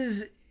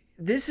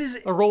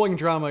a rolling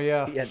drama,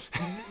 yeah.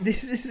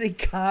 This is a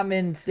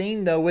common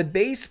thing, though, with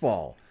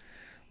baseball.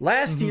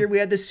 Last year, we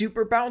had the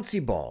super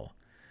bouncy ball.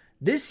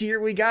 This year,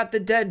 we got the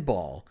dead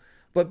ball.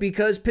 But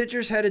because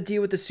pitchers had to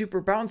deal with the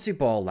super bouncy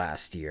ball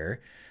last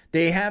year,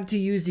 they have to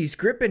use these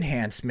grip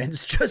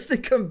enhancements just to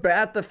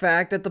combat the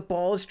fact that the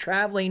ball is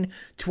traveling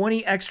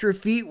 20 extra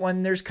feet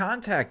when there's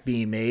contact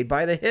being made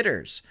by the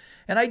hitters.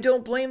 And I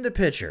don't blame the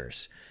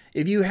pitchers.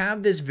 If you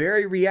have this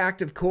very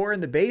reactive core in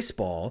the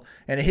baseball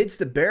and it hits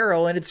the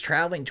barrel and it's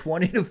traveling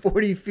 20 to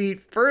 40 feet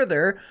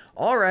further,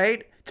 all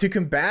right, to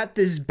combat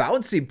this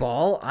bouncy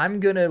ball, I'm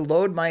going to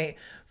load my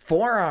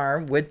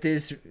forearm with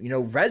this,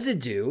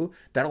 residue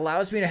that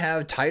allows me to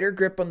have tighter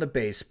grip on the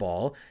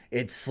baseball.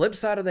 It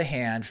slips out of the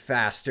hand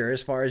faster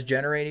as far as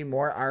generating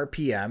more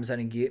RPMs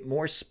and get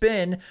more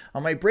spin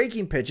on my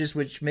breaking pitches,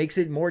 which makes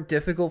it more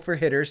difficult for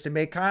hitters to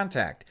make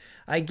contact.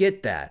 I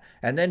get that.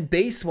 And then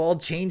baseball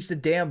changed the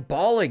damn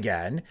ball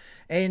again.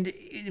 And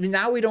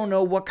now we don't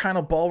know what kind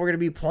of ball we're going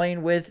to be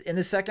playing with in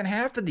the second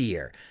half of the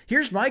year.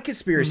 Here's my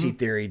conspiracy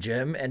theory,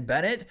 Jim and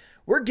Bennett.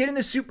 We're getting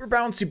the super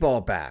bouncy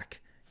ball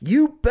back.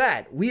 You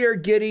bet we are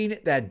getting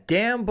that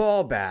damn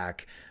ball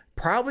back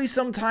probably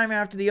sometime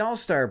after the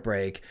All-Star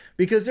break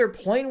because they're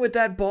playing with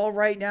that ball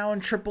right now in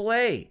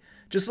AAA.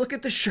 Just look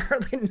at the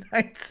Charlotte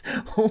Knights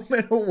home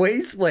and away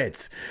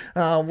splits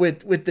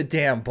with the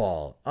damn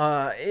ball.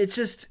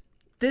 This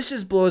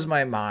just blows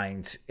my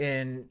mind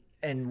and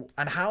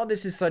on how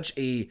this is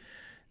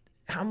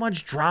how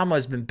much drama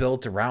has been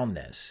built around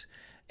this.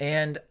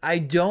 And I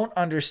don't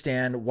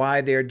understand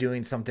why they're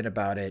doing something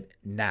about it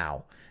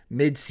now,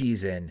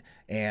 mid-season,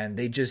 and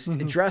they just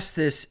addressed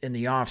this in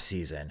the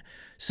off-season.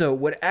 So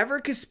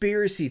whatever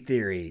conspiracy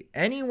theory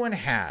anyone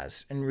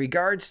has in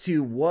regards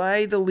to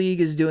why the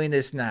league is doing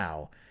this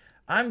now,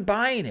 I'm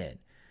buying it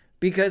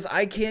because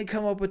I can't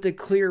come up with a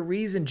clear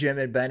reason, Jim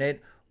and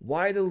Bennett,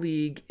 why the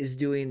league is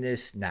doing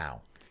this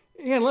now.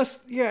 Yeah,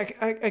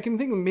 I can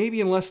think maybe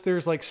unless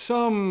there's like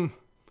some...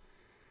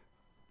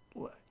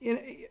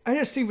 I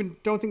just even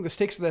don't think the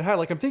stakes are that high.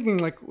 Like I'm thinking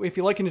like if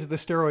you liken it to the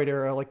steroid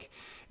era, like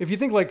if you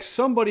think like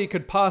somebody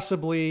could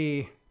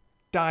possibly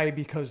die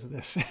because of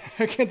this,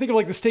 I can't think of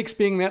like the stakes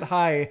being that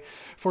high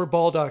for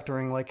ball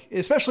doctoring. Like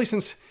especially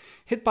since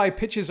hit by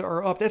pitches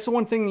are up. That's the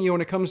one thing when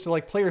it comes to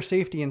like player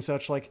safety and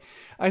such. Like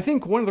I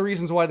think one of the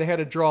reasons why they had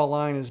to draw a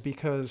line is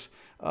because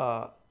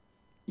it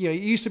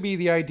used to be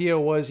the idea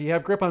was you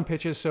have grip on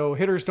pitches, so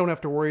hitters don't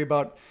have to worry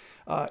about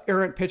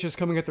errant pitches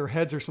coming at their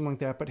heads or something like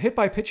that. But hit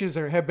by pitches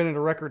have been at a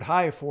record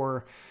high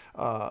for,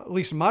 at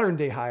least modern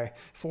day high,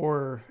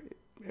 for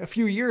a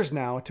few years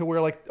now, to where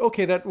like,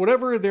 okay, that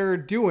whatever they're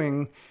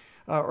doing,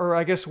 or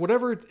I guess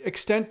whatever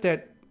extent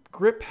that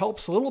grip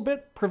helps a little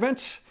bit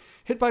prevent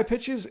hit by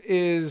pitches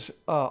is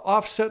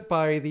offset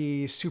by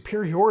the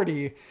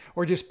superiority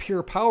or just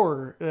pure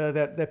power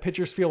that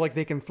pitchers feel like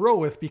they can throw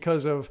with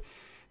because of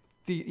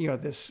the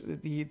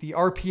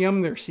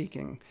RPM they're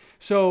seeking.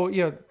 So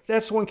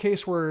that's one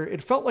case where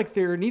it felt like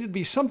there needed to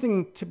be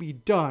something to be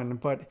done,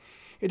 but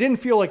it didn't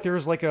feel like there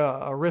was like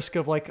a risk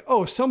of like,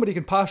 oh, somebody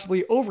can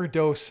possibly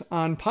overdose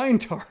on pine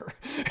tar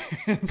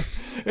and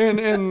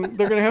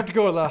they're going to have to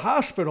go to the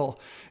hospital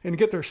and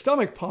get their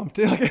stomach pumped.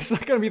 Like, it's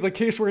not going to be the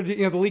case where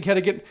the league had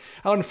to get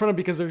out in front of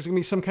because there's going to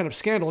be some kind of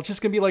scandal. It's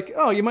just going to be like,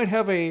 oh, you might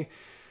have a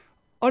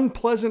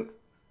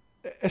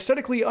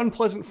aesthetically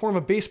unpleasant form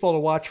of baseball to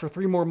watch for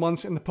 3 more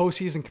months, and the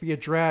postseason could be a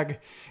drag,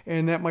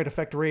 and that might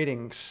affect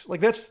ratings. Like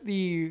that's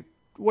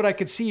what I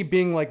could see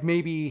being like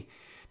maybe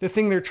the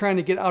thing they're trying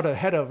to get out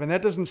ahead of, and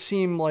that doesn't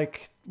seem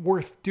like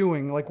worth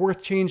doing, like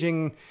worth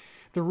changing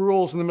the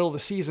rules in the middle of the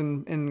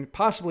season and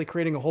possibly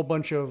creating a whole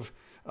bunch of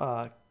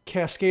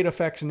cascade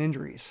effects and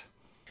injuries.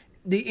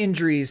 The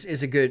injuries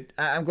is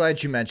I'm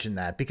glad you mentioned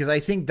that because I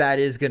think that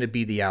is going to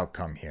be the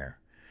outcome here.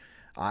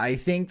 I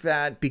think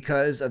that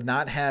because of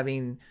not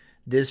having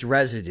this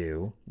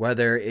residue,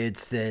 whether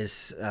it's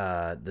this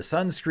the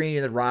sunscreen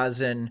or the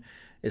rosin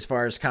as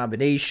far as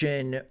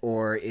combination,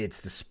 or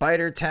it's the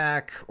spider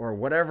tack or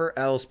whatever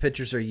else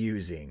pitchers are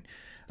using.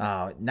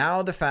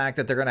 Now the fact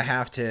that they're going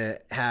to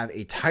have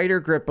a tighter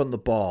grip on the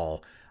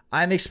ball,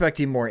 I'm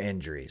expecting more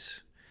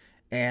injuries.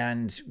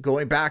 And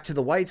going back to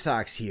the White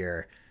Sox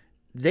here,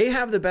 they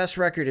have the best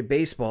record in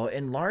baseball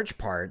in large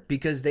part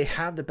because they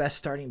have the best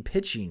starting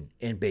pitching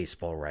in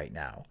baseball right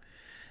now.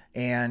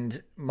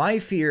 And my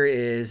fear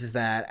is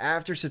that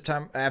after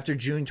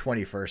June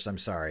 21st,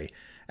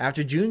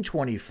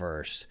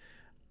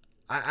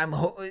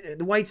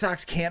 the White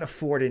Sox can't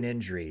afford an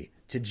injury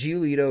to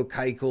Giolito,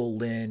 Keuchel,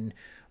 Lynn,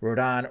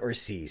 Rodon, or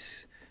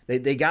Cease.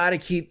 They got to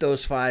keep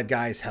those 5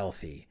 guys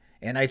healthy.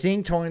 And I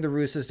think Tony La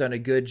Russa's done a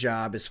good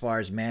job as far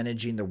as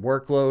managing the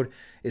workload,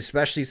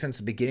 especially since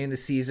the beginning of the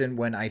season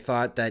when I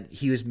thought that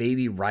he was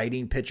maybe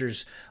riding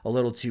pitchers a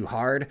little too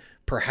hard.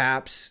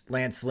 Perhaps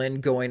Lance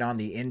Lynn going on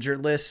the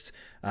injured list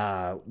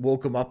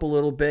woke him up a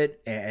little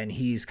bit, and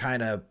he's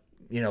kind of,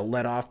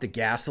 let off the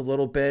gas a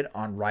little bit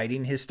on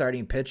riding his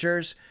starting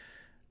pitchers.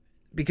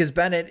 Because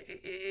Bennett,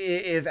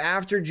 if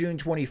after June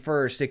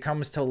 21st it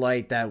comes to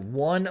light that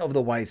one of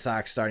the White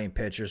Sox starting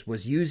pitchers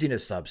was using a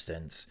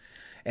substance,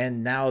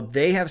 and now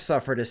they have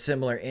suffered a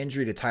similar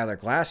injury to Tyler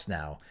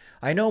Glasnow.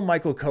 I know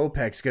Michael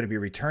Kopech's going to be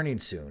returning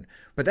soon,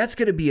 but that's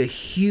going to be a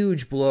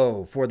huge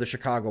blow for the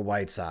Chicago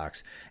White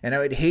Sox. And I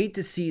would hate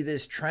to see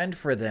this trend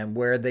for them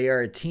where they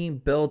are a team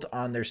built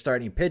on their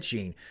starting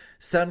pitching.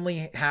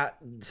 Suddenly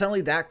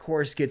that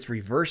course gets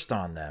reversed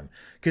on them,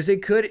 because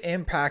it could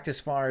impact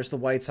as far as the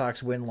White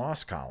Sox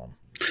win-loss column.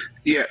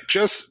 Yeah,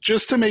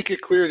 just to make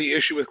it clear, the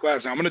issue with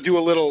Glasnow, I'm going to do a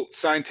little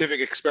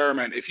scientific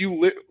experiment. If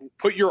you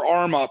put your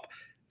arm up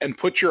and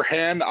put your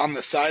hand on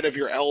the side of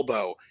your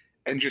elbow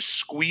and just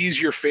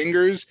squeeze your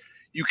fingers,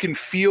 you can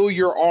feel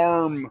your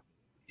arm.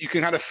 You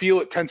can kind of feel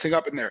it tensing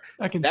up in there.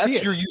 That's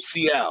see your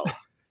UCL.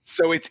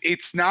 So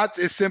it's not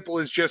as simple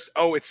as just,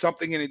 it's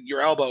something in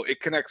your elbow.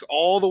 It connects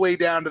all the way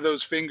down to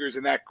those fingers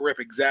and that grip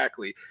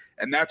exactly.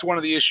 And that's one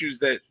of the issues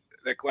that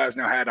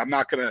Glasnow had. I'm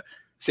not going to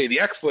say the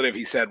expletive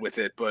he said with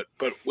it, but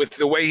with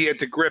the way he had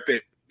to grip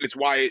it, it's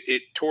why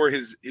it tore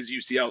his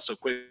UCL so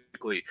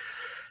quickly.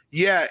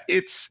 Yeah,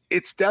 it's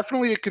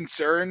definitely a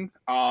concern.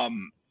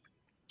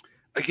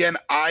 Again,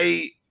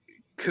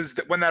 because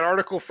when that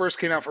article first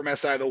came out from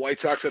SI, the White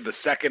Sox had the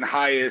second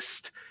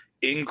highest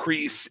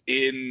increase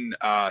in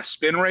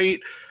spin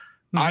rate.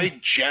 Mm-hmm. I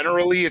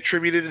generally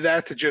attributed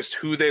that to just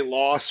who they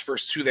lost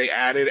versus who they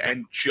added,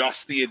 and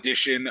just the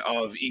addition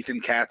of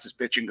Ethan Katz as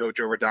pitching coach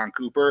over Don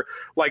Cooper.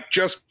 Like,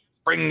 just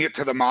bringing it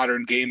to the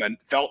modern game, and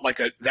felt like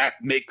that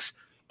makes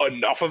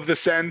enough of the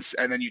sense.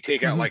 And then you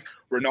take out like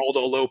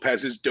Ronaldo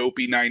Lopez's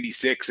dopey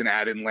 96 and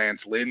add in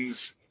Lance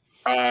Lynn's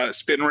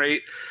spin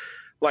rate.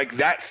 Like,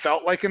 that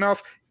felt like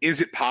enough. Is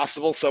it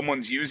possible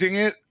someone's using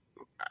it?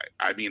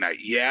 I mean,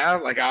 yeah,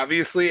 like,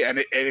 obviously.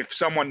 And if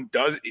someone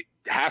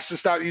has to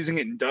stop using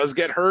it and does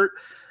get hurt,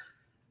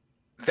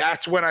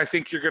 that's when I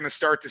think you're going to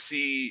start to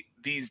see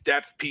these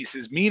depth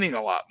pieces meaning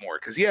a lot more.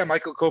 Because, yeah,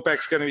 Michael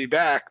Kopech's going to be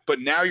back, but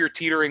now you're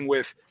teetering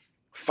with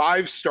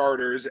 5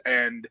 starters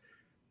and,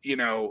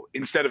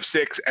 instead of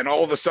 6, and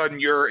all of a sudden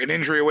you're an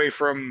injury away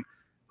from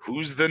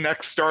who's the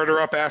next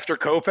starter up after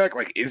Kopech?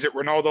 Like, is it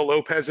Ronaldo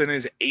Lopez and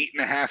his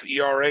 8.5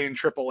 ERA in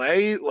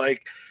AAA?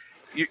 Like,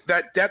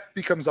 that depth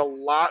becomes a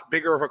lot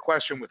bigger of a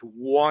question with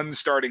one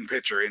starting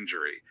pitcher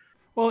injury.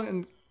 Well,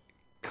 and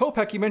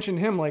Kopech, you mentioned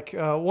him, like,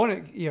 I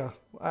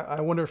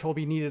wonder if he'll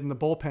be needed in the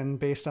bullpen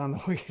based on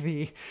the way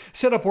the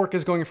setup work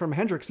is going from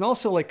Hendricks. And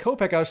also, like,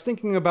 Kopech, I was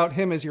thinking about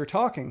him as you're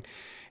talking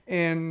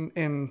and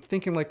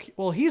thinking, like,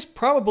 well, he's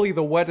probably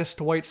the wettest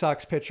White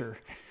Sox pitcher.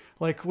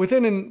 Like,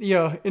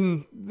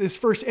 in this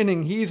first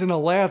inning, he's in a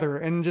lather,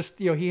 and just,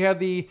 he had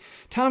the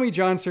Tommy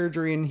John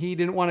surgery, and he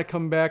didn't want to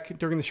come back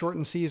during the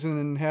shortened season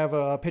and have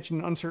a pitch in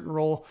an uncertain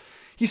role.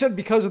 He said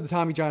because of the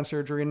Tommy John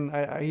surgery, and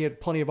he had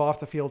plenty of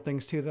off the field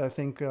things too that I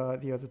think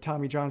the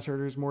Tommy John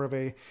surgery is more of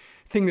a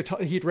thing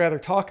that he'd rather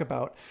talk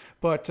about.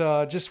 But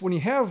just when you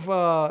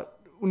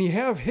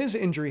have his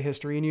injury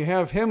history and you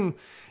have him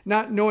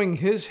not knowing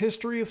his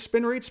history of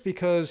spin rates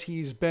because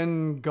he's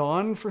been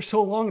gone for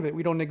so long that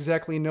we don't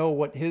exactly know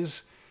what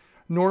his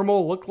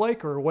normal looked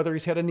like or whether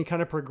he's had any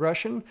kind of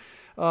progression.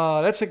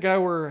 That's a guy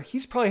where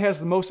he's probably has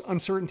the most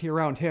uncertainty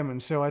around him.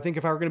 And so I think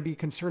if I were going to be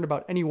concerned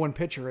about any one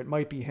pitcher, it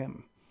might be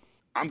him.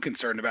 I'm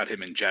concerned about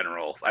him in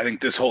general. I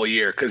think this whole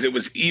year, because it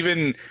was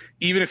even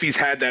if he's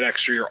had that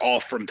extra year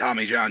off from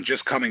Tommy John,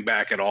 just coming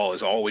back at all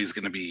is always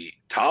going to be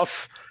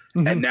tough.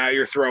 Mm-hmm. And now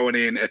you're throwing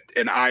in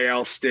an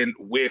IL stint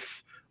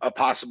with a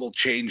possible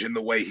change in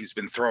the way he's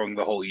been throwing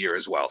the whole year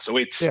as well. So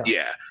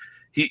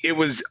it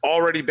was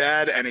already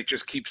bad, and it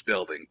just keeps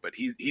building. But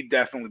he'd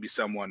definitely be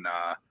someone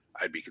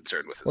I'd be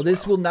concerned with. Well,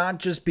 this will not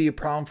just be a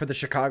problem for the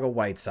Chicago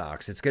White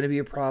Sox. It's going to be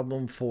a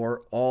problem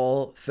for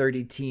all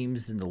 30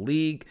 teams in the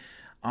league.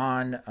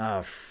 On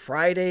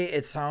Friday,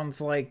 it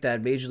sounds like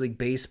that Major League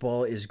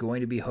Baseball is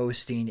going to be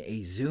hosting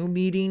a Zoom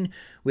meeting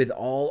with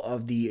all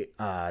of the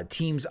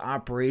team's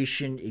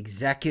operation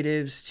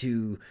executives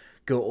to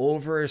go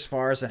over as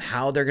far as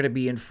how they're going to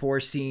be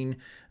enforcing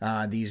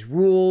these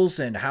rules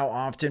and how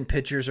often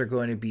pitchers are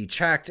going to be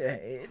checked.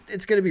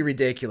 It's going to be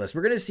ridiculous.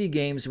 We're going to see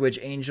games which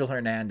Angel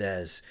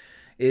Hernandez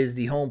is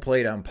the home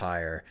plate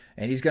umpire,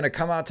 and he's going to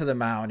come out to the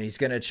mound. He's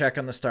going to check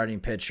on the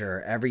starting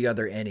pitcher every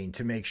other inning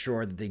to make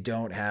sure that they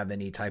don't have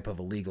any type of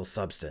illegal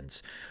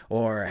substance,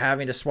 or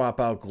having to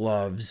swap out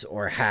gloves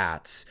or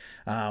hats,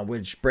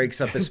 which breaks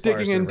up his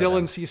digging in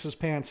Dylan Cease's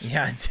pants.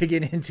 Yeah,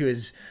 digging into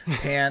his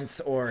pants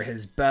or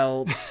his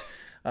belt.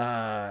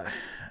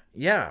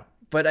 Yeah.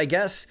 But I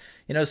guess,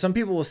 some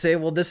people will say,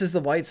 well, this is the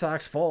White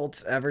Sox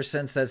fault ever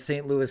since that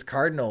St. Louis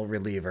Cardinal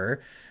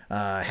reliever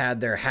had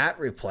their hat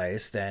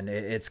replaced, and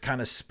it's kind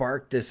of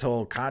sparked this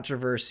whole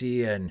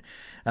controversy and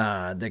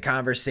the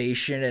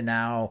conversation, and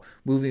now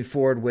moving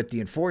forward with the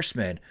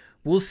enforcement.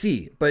 We'll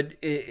see. But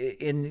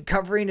in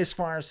covering as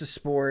far as the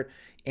sport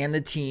and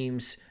the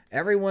teams,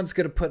 everyone's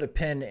going to put a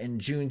pin in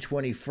June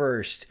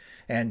 21st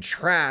and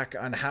track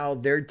on how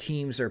their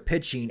teams are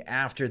pitching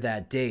after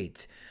that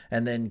date,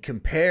 and then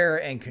compare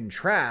and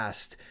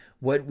contrast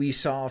what we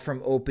saw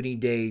from opening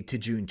day to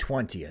June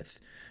 20th.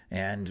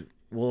 And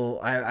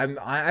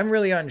I'm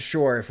really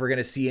unsure if we're going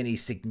to see any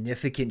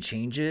significant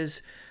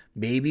changes.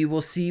 Maybe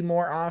we'll see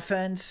more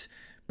offense,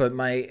 but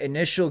my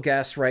initial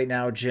guess right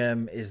now,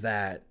 Jim, is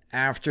that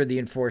after the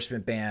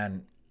enforcement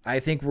ban, I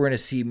think we're going to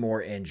see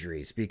more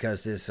injuries,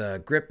 because this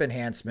grip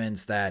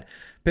enhancements that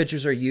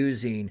pitchers are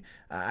using,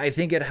 I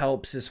think it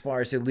helps as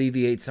far as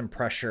alleviate some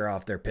pressure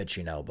off their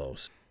pitching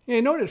elbows. Yeah,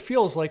 you know what it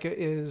feels like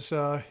is,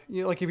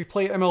 like if you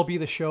play MLB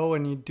The Show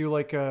and you do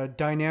like a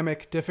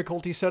dynamic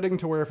difficulty setting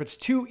to where if it's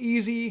too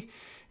easy,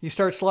 you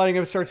start sliding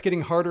up, it starts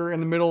getting harder in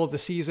the middle of the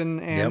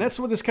season. And That's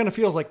what this kind of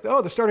feels like.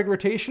 Oh, the starting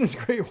rotation is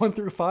great, 1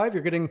 through 5.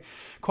 You're getting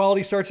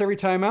quality starts every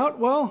time out.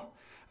 Well,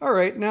 all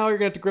right, now you're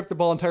going to have to grip the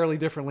ball entirely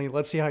differently.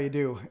 Let's see how you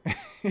do.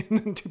 And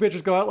then 2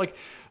 pitchers go out like,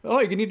 oh,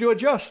 you're going to need to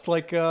adjust.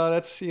 Like, what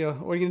are you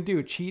going to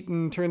do? Cheat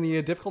and turn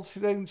the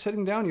difficulty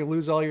setting down? You'll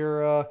lose all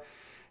your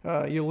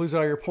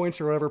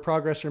points or whatever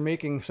progress you're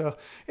making. So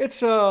it's,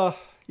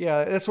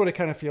 that's what it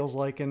kind of feels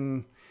like.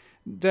 And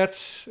that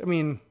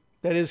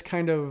is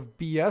kind of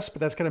BS,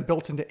 but that's kind of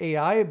built into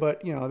AI.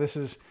 But,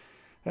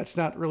 that's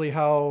not really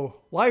how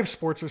live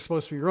sports are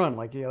supposed to be run.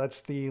 Like, that's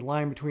the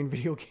line between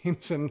video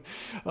games and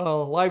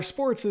live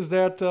sports, is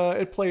that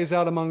it plays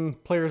out among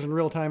players in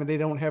real time and they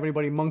don't have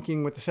anybody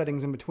monkeying with the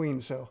settings in between.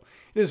 So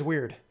it is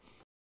weird.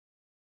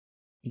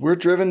 We're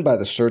driven by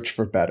the search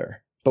for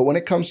better. But when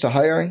it comes to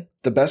hiring,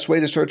 the best way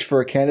to search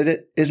for a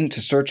candidate isn't to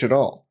search at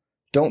all.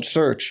 Don't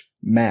search,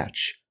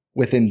 match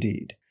with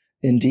Indeed.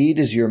 Indeed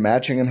is your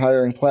matching and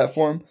hiring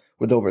platform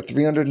with over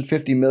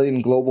 350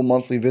 million global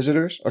monthly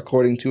visitors,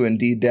 according to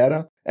Indeed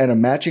data, and a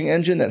matching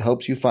engine that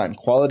helps you find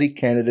quality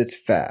candidates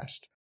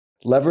fast.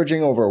 Leveraging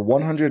over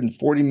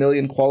 140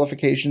 million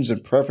qualifications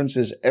and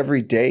preferences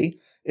every day,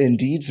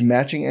 Indeed's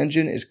matching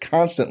engine is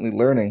constantly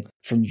learning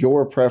from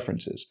your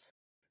preferences.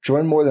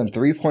 Join more than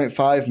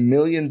 3.5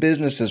 million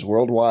businesses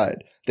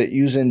worldwide that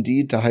use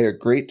Indeed to hire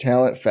great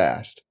talent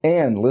fast.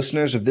 And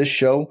listeners of this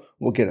show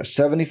will get a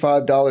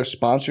 $75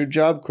 sponsored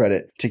job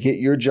credit to get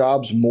your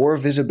jobs more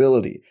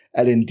visibility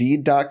at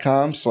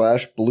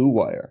Indeed.com/Blue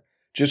Wire.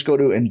 Just go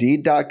to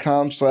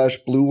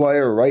Indeed.com/Blue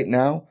Wire right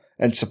now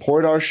and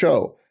support our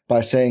show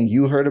by saying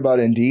you heard about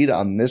Indeed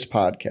on this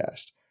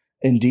podcast.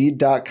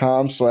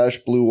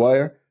 Indeed.com/Blue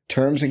Wire.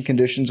 Terms and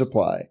conditions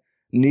apply.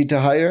 Need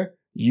to hire?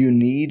 You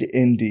need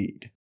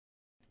Indeed.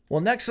 Well,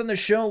 next on the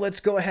show,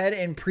 let's go ahead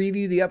and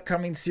preview the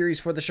upcoming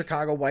series for the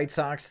Chicago White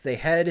Sox. They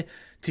head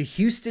to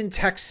Houston,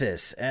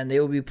 Texas, and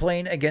they will be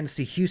playing against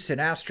the Houston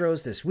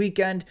Astros this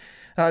weekend.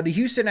 The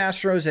Houston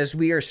Astros, as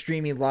we are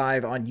streaming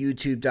live on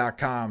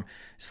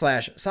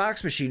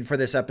youtube.com/Sox Machine for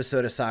this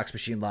episode of Sox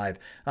Machine Live,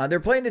 they're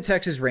playing the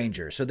Texas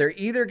Rangers. So they're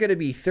either going to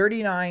be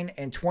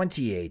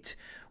 39-28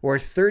 or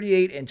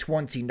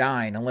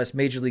 38-29, unless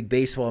Major League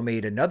Baseball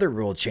made another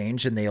rule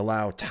change and they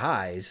allow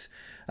ties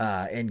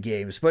in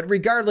games. But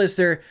regardless,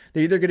 they're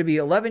either going to be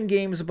 11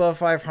 games above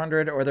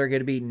 500 or they're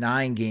going to be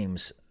 9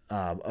 games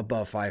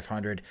above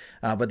 500.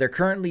 But they're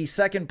currently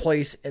second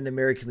place in the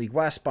American League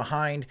West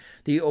behind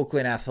the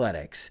Oakland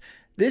Athletics.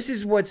 This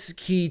is what's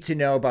key to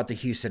know about the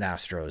Houston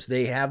Astros.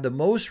 They have the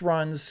most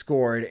runs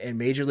scored in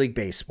Major League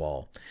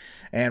Baseball.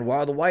 And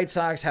while the White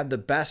Sox have the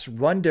best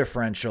run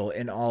differential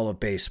in all of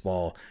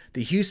baseball,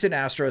 the Houston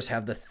Astros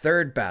have the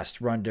third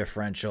best run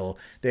differential.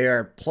 They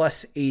are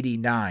plus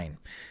 89.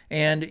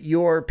 And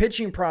your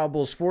pitching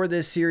probables for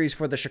this series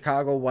for the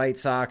Chicago White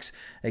Sox,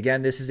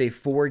 again, this is a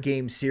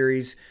 4-game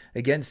series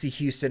against the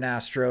Houston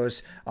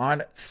Astros.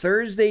 On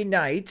Thursday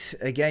night,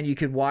 again, you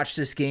could watch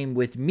this game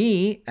with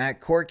me at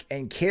Cork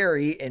and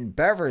Carey in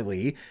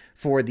Beverly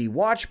for the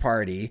watch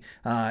party.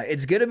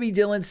 It's going to be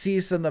Dylan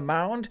Cease on the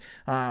mound.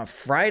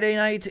 Friday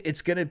night,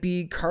 it's going to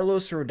be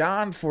Carlos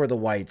Rodon for the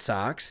White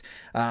Sox.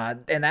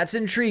 And that's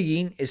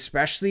intriguing,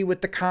 especially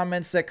with the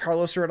comments that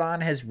Carlos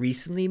Rodon has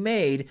recently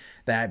made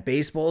that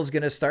baseball is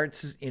going to start,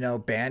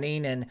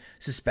 banning and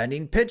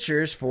suspending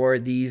pitchers for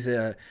these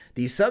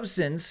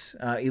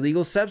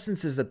illegal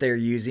substances that they're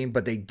using,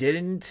 but they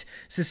didn't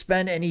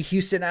suspend any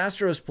Houston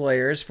Astros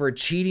players for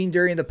cheating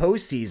during the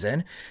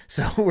postseason.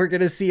 So we're going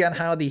to see on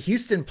how the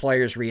Houston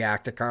players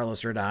react to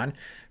Carlos Rodon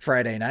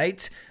Friday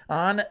night.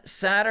 On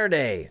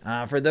Saturday,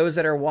 for those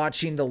that are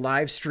watching the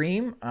live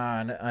stream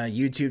on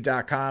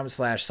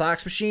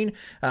youtube.com/Sox Machine,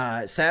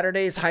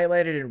 Saturday is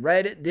highlighted in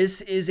red.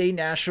 This is a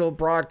national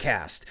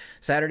broadcast.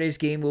 Saturday's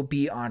game will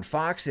be on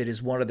Fox. It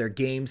is one of their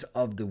games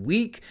of the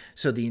week,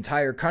 so the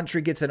entire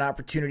country gets an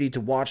opportunity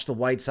to watch the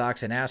White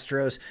Sox and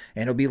Astros,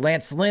 and it'll be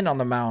Lance Lynn on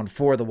the mound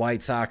for the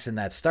White Sox in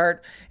that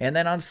start. And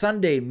then on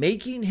Sunday,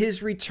 making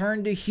his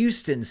return to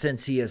Houston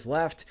since he has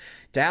left,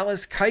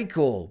 Dallas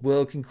Keuchel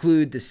will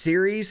conclude the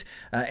series,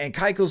 and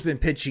Keuchel's been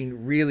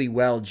pitching really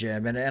well,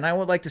 Jim, and I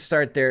would like to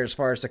start there as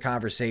far as the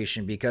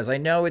conversation, because I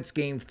know it's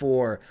game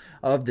 4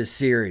 of the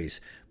series,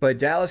 but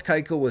Dallas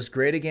Keuchel was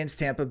great against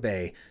Tampa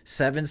Bay,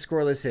 7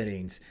 scoreless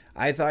innings.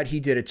 I thought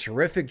he did a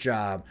terrific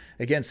job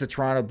against the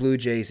Toronto Blue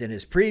Jays in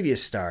his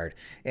previous start,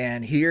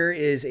 and here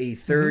is a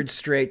third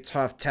straight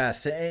tough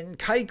test. And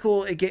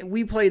Keuchel, again,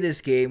 we play this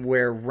game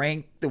where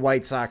rank the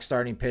White Sox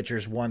starting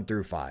pitchers 1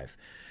 through 5.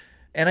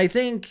 And I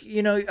think,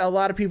 a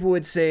lot of people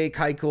would say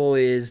Keuchel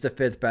is the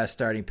 5th best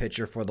starting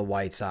pitcher for the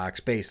White Sox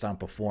based on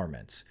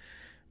performance.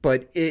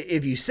 But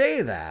if you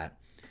say that,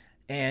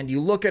 and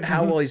you look at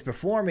how well he's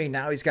performing,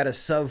 now he's got a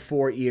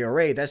sub-4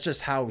 ERA. That's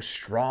just how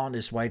strong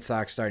this White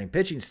Sox starting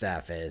pitching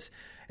staff is.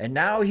 And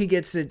now he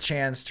gets a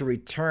chance to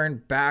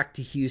return back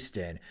to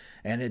Houston.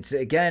 And it's,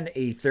 again,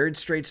 a 3rd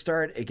straight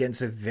start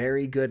against a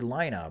very good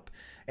lineup.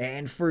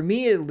 And for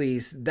me, at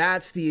least,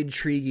 that's the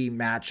intriguing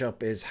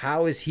matchup, is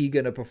how is he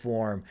going to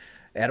perform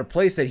at a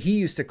place that he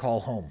used to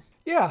call home.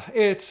 Yeah,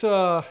 it's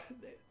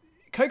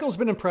Keuchel's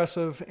been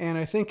impressive, and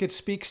I think it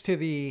speaks to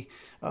the,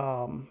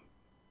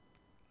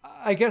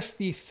 I guess,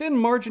 the thin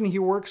margin he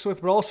works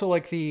with, but also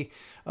like the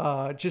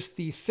just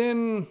the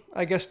thin,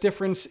 I guess,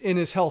 difference in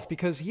his health,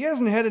 because he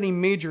hasn't had any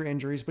major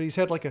injuries, but he's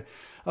had like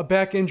a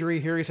back injury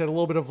here. He's had a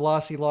little bit of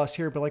velocity loss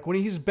here, but like when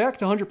he's back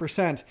to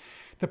 100%,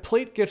 the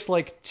plate gets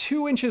like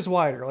 2 inches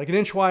wider, like an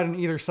inch wide on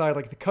either side.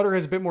 Like the cutter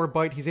has a bit more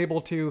bite. He's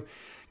able to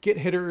get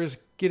hitters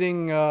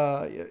getting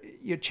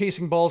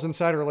chasing balls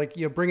inside, or like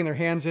bringing their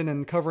hands in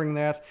and covering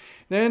that.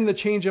 Then the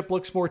changeup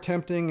looks more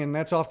tempting, and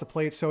that's off the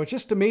plate. So it's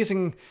just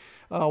amazing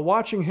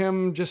watching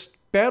him just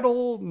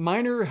battle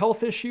minor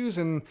health issues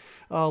and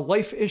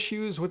life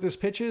issues with his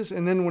pitches.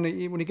 And then when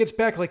he gets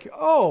back, like,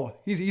 oh,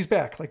 he's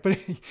back. Like, but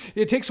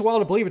it takes a while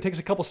to believe. It takes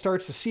a couple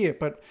starts to see it,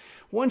 but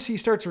once he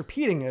starts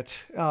repeating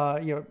it,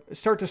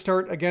 start to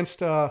start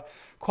against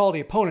quality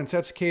opponents,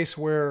 that's a case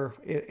where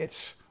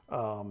it's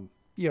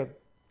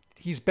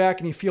he's back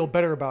and you feel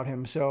better about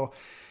him. So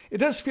it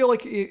does feel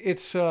like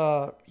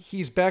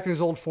he's back in his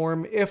old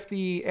form. If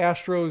the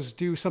Astros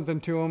do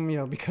something to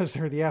him, because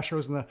they're the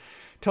Astros and the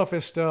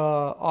toughest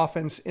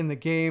offense in the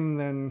game,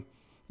 then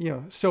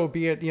so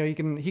be it. He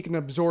can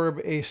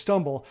absorb a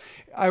stumble.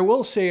 I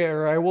will say,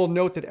 or I will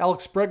note, that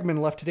Alex Bregman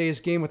left today's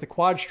game with a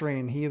quad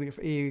strain.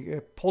 He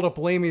pulled up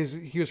lame as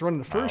he was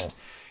running to first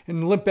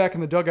and limped back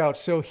in the dugout.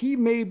 So he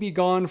may be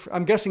gone.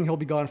 I'm guessing he'll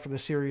be gone for the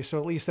series. So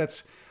at least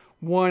that's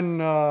one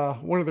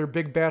of their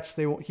big bats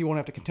he won't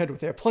have to contend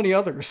with. They have plenty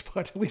others,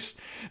 but at least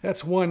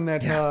that's one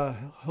that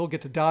he'll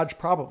get to dodge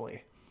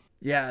probably.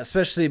 Yeah,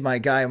 especially my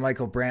guy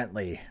Michael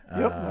Brantley.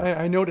 Yep,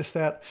 I noticed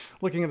that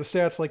looking at the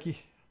stats. Like,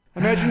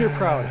 imagine you're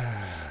proud.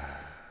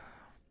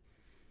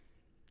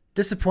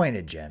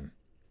 Disappointed, Jim.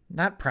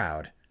 Not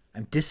proud.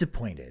 I'm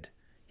disappointed.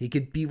 He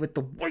could be with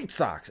the White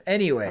Sox.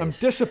 Anyways. I'm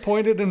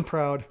disappointed and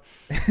proud.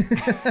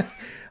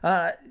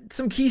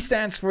 Some key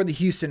stats for the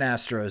Houston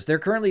Astros. They're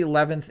currently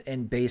 11th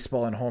in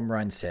baseball in home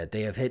runs hit.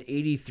 They have hit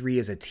 83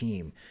 as a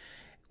team.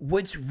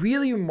 What's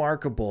really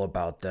remarkable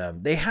about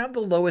them, they have the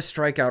lowest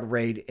strikeout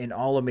rate in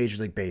all of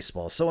Major League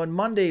Baseball. So on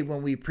Monday,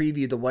 when we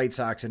previewed the White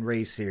Sox and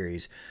Rays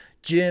series,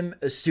 Jim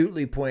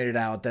astutely pointed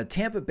out that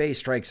Tampa Bay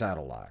strikes out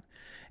a lot.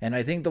 And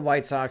I think the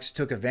White Sox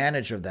took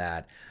advantage of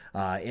that,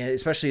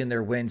 especially in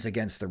their wins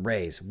against the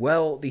Rays.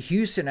 Well, the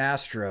Houston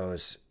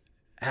Astros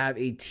have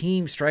a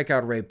team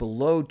strikeout rate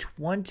below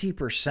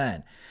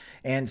 20%.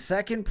 And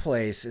second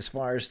place, as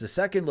far as the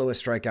second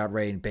lowest strikeout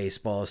rate in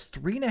baseball, is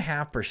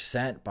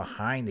 3.5%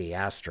 behind the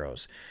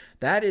Astros.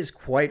 That is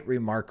quite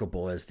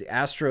remarkable, as the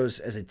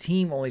Astros as a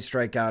team only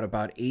strike out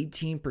about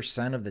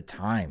 18% of the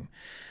time.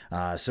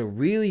 So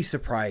really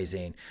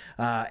surprising.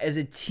 As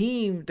a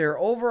team, their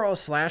overall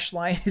slash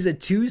line is a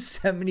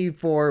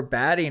 274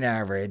 batting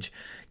average,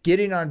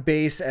 getting on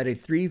base at a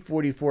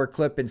 344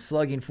 clip and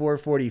slugging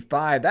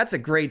 445. That's a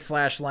great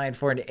slash line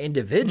for an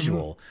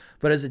individual.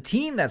 But as a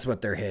team, that's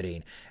what they're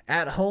hitting.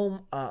 At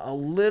home, a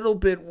little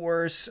bit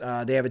worse.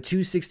 They have a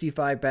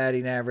 265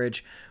 batting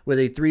average with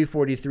a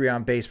 343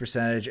 on base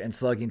percentage and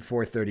slugging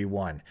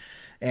 431.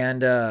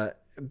 And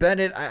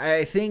Bennett,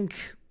 I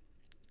think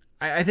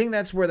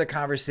that's where the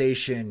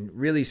conversation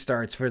really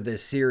starts for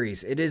this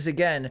series. It is,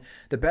 again,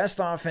 the best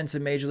offense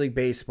in Major League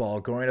Baseball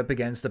going up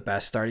against the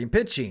best starting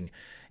pitching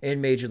in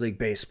Major League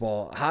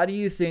Baseball. How do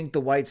you think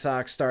the White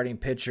Sox starting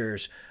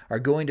pitchers are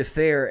going to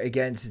fare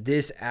against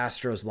this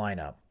Astros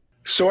lineup?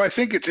 So I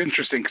think it's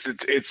interesting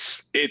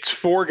because it's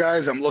 4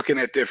 guys I'm looking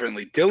at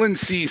differently. Dylan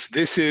Cease,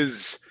 this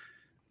is,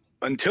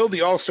 until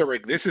the All-Star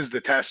break, this is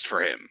the test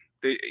for him.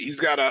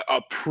 He's got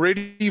a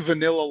pretty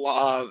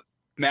vanilla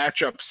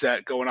matchup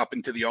set going up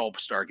into the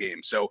All-Star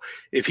game. So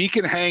if he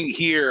can hang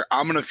here,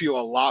 I'm going to feel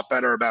a lot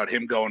better about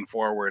him going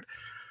forward.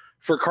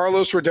 For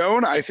Carlos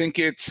Rodon, I think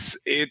it's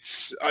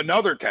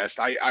another test.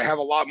 I have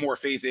a lot more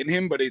faith in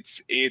him, but it's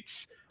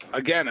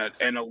again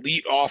an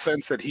elite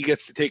offense that he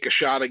gets to take a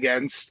shot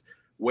against,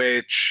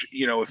 which,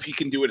 if he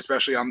can do it,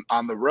 especially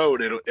on the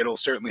road, it'll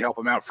certainly help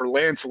him out. For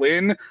Lance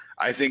Lynn,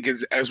 I think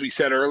as we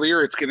said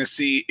earlier, it's going to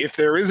see if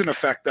there is an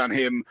effect on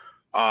him,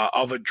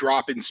 of a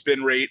drop in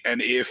spin rate.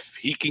 And if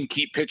he can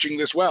keep pitching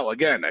this well,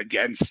 again,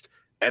 against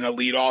an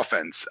elite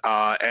offense.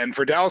 And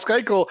for Dallas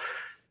Keuchel,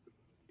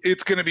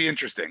 it's going to be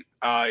interesting.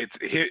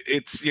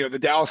 It's the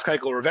Dallas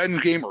Keuchel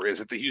revenge game, or is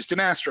it the Houston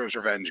Astros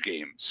revenge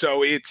game?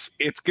 So it's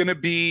going to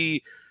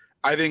be,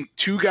 I think,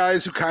 two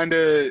guys who kind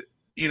of,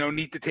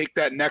 need to take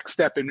that next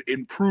step in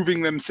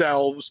improving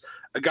themselves.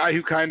 A guy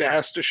who kind of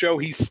has to show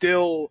he's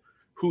still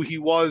who he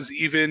was,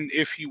 even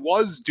if he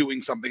was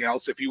doing something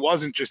else, if he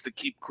wasn't just to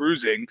keep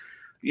cruising.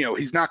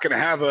 He's not going to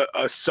have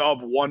a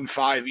sub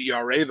 1.5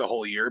 ERA the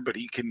whole year, but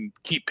he can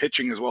keep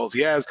pitching as well as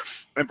he has.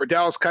 And for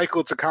Dallas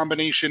Keuchel, it's a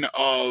combination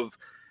of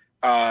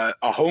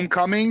a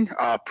homecoming,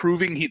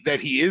 proving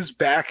that he is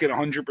back at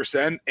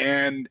 100%,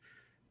 and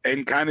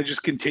kind of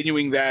just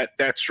continuing that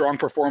strong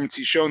performance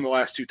he's shown the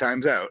last two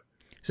times out.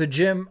 So,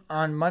 Jim,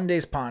 on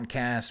Monday's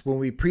podcast, when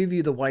we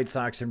preview the White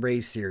Sox and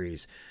Rays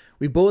series,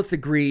 we both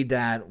agreed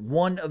that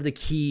one of the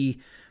key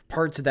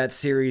parts of that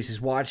series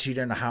is watching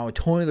on how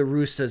Tony La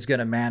Russa is going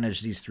to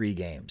manage these three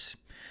games.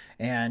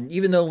 And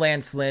even though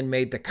Lance Lynn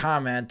made the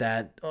comment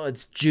that,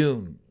 it's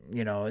June,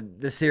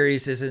 the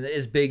series isn't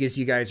as big as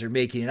you guys are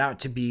making it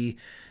out to be.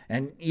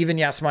 And even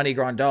Yasmani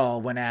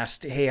Grandal, when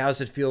asked, hey, how's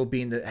it feel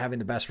having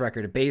the best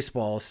record of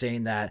baseball,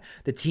 saying that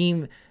the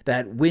team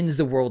that wins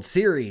the World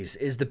Series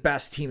is the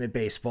best team in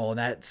baseball, and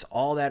that's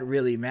all that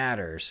really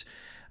matters.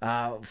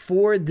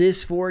 For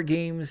this 4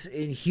 games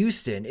in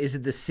Houston, is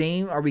it the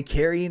same? Are we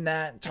carrying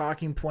that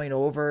talking point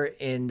over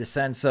in the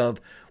sense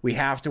of we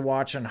have to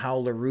watch on how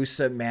La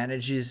Russa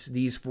manages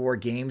these 4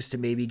 games to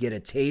maybe get a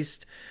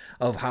taste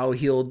of how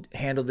he'll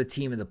handle the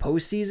team in the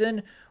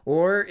postseason?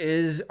 Or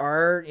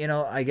are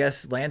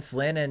Lance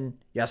Lynn and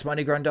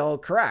Yasmani Grandal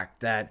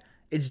correct that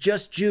it's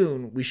just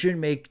June, we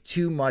shouldn't make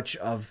too much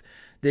of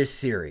this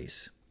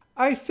series?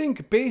 I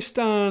think based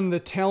on the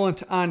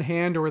talent on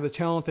hand or the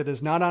talent that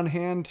is not on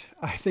hand,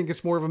 I think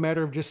it's more of a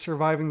matter of just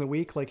surviving the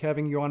week, like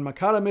having Yoan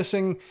Moncada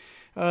missing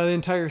the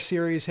entire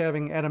series,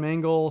 having Adam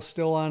Engel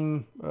still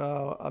on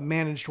a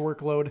managed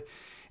workload,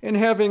 and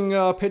having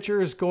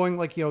pitchers going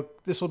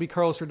this will be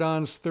Carlos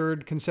Rodon's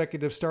 3rd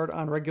consecutive start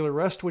on regular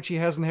rest, which he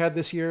hasn't had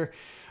this year.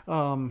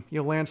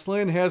 Lance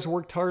Lynn has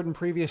worked hard in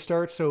previous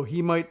starts, so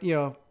he might,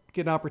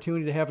 get an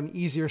opportunity to have an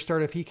easier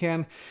start if he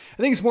can. I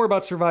think it's more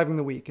about surviving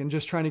the week and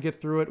just trying to get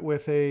through it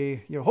with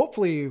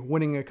hopefully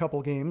winning a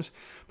couple games,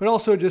 but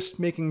also just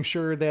making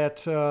sure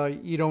that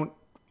you don't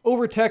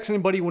overtax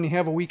anybody when you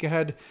have a week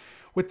ahead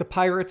with the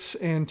Pirates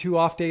and 2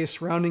 off days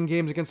surrounding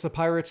games against the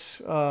Pirates.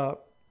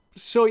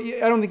 So I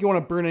don't think you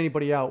want to burn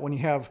anybody out when you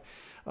have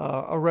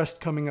a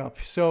rest coming up.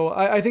 So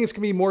I think it's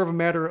going to be more of a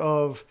matter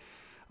of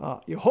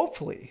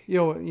hopefully,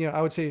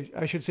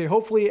 I should say,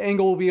 hopefully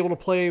Engel will be able to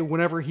play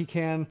whenever he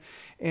can,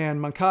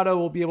 and Moncada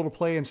will be able to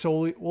play. And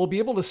so we'll be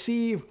able to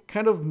see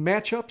kind of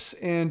matchups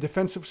and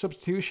defensive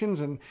substitutions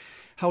and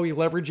how he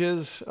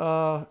leverages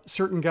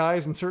certain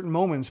guys in certain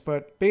moments.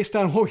 But based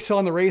on what we saw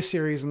in the Rays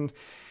series and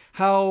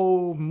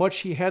how much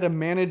he had to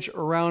manage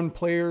around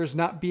players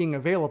not being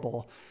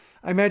available,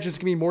 I imagine it's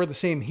going to be more of the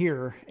same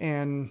here.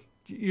 And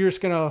you're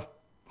just going to,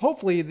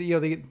 hopefully,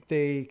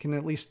 they can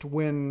at least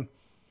win.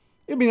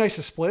 It'd be nice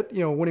to split,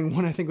 winning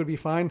one I think would be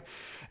fine.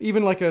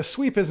 Even like a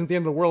sweep isn't the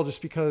end of the world,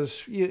 just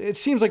because it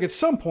seems like at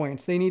some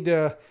point they need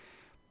to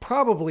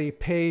probably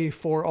pay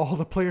for all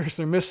the players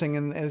they're missing.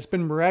 And it's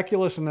been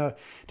miraculous and a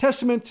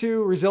testament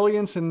to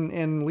resilience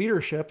and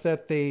leadership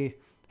that they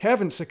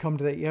haven't succumbed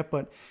to that yet.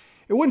 But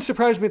it wouldn't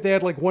surprise me if they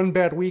had like one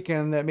bad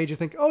weekend that made you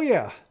think, oh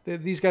yeah,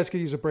 these guys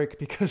could use a break,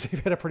 because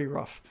they've had it pretty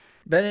rough.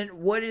 Bennett,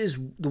 what is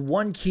the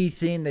one key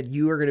thing that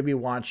you are going to be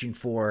watching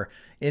for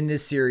in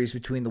this series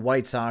between the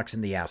White Sox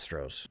and the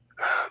Astros?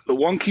 The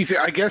one key thing,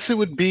 I guess it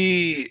would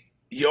be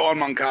Yoan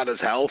Moncada's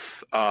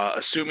health,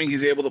 assuming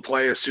he's able to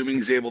play, assuming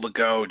he's able to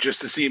go,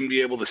 just to see him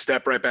be able to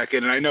step right back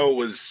in. And I know it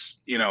was,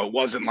 it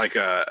wasn't like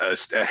a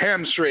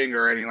hamstring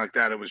or anything like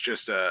that. It was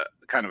just a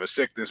kind of a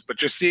sickness, but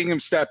just seeing him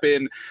step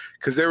in,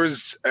 because there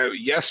was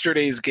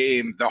yesterday's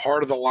game, the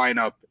heart of the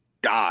lineup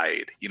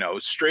died,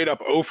 straight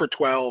up 0 for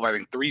 12, I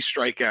think 3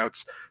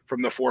 strikeouts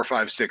from the 4,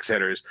 5, 6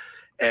 hitters.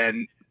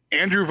 And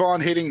Andrew Vaughn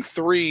hitting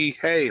 3,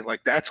 hey,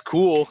 like that's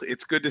cool.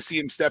 It's good to see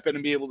him step in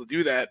and be able to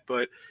do that.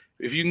 But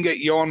if you can get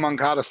Yoan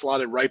Moncada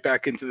slotted right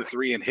back into the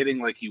 3 and hitting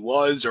like he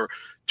was, or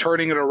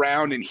turning it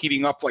around and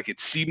heating up like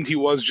it seemed he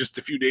was just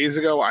a few days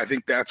ago, I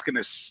think that's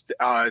going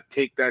to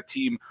take that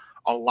team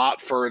a lot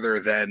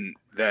further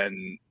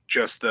than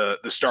just the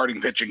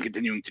starting pitching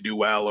continuing to do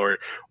well, or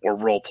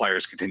role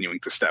players continuing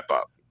to step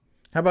up.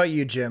 How about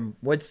you, Jim?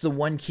 What's the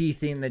one key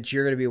thing that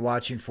you're going to be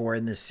watching for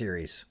in this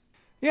series?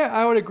 Yeah,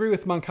 I would agree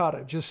with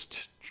Moncada.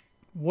 Just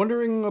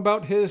wondering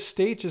about his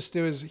state.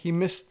 He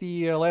missed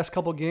the last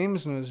couple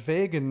games and it was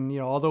vague. And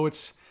although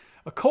it's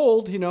a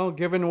cold,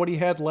 given what he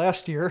had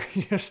last year,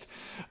 just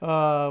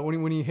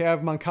when you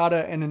have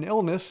Moncada and an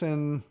illness,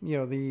 and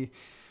the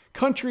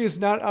country is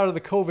not out of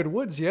the COVID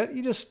woods yet,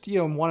 you just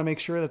want to make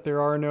sure that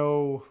there are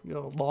no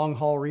long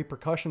haul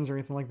repercussions or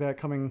anything like that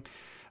coming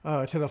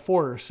to the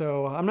fore.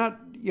 So I'm not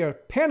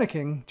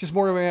panicking, just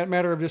more of a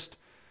matter of just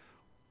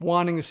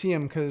wanting to see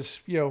him, because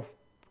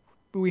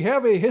we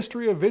have a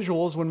history of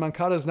visuals when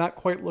Moncada's not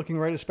quite looking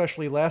right,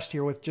 especially last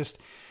year with just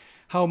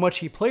how much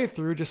he played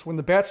through. Just when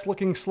the bat's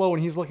looking slow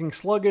and he's looking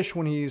sluggish,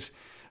 when he's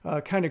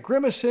kind of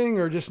grimacing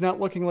or just not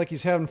looking like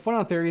he's having fun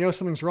out there, you know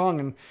something's wrong.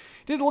 And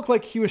it did look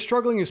like he was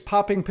struggling. He was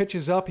popping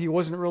pitches up. He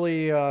wasn't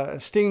really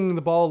stinging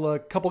the ball a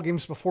couple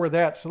games before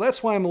that. So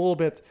that's why I'm a little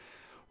bit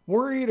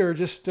worried, or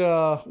just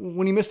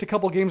when he missed a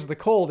couple games of the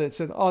cold, it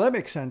said, oh, that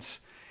makes sense.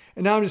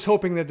 And now I'm just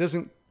hoping that it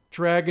doesn't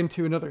drag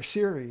into another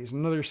series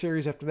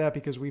after that,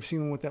 because we've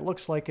seen what that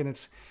looks like, and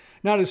it's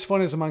not as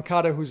fun as a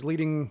Moncada who's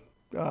leading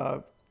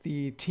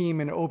the team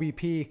in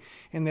OBP,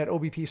 and that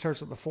OBP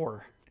starts at the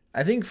 4.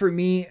 I think for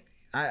me,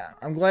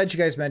 I'm glad you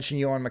guys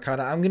mentioned Yoan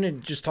Moncada. I'm going to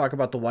just talk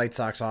about the White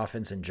Sox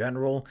offense in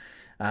general.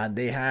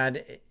 They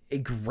had a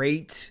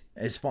great,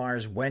 as far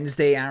as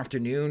Wednesday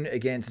afternoon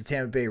against the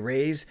Tampa Bay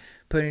Rays,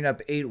 putting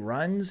up 8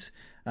 runs.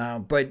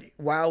 But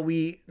while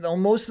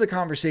most of the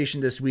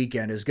conversation this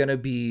weekend is going to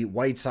be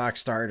White Sox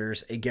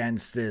starters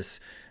against this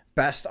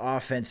best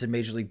offense in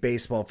Major League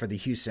Baseball for the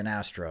Houston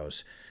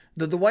Astros,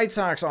 the White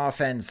Sox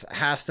offense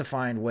has to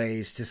find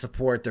ways to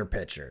support their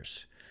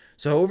pitchers.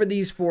 So over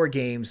these 4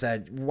 games,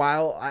 that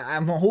while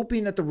I'm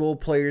hoping that the role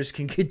players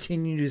can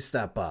continue to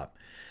step up,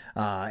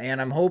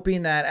 and I'm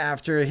hoping that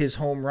after his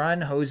home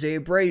run, Jose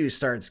Abreu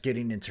starts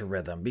getting into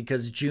rhythm,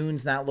 because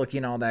June's not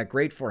looking all that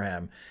great for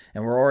him,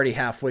 and we're already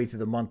halfway through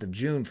the month of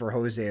June for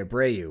Jose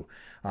Abreu.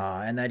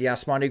 And that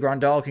Yasmani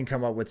Grandal can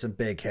come up with some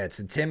big hits.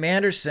 And Tim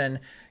Anderson,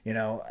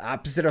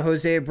 opposite of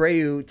Jose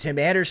Abreu, Tim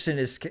Anderson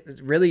is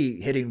really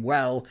hitting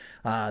well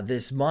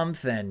this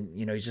month, and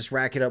he's just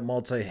racking up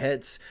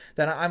multi-hits.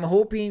 That I'm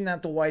hoping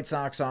that the White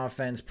Sox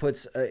offense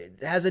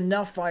has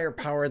enough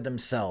firepower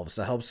themselves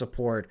to help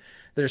support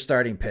their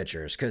starting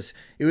pitchers, because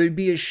it would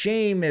be a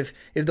shame if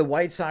the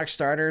White Sox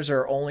starters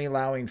are only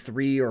allowing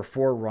 3 or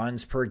 4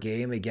 runs per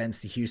game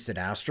against the Houston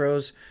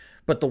Astros,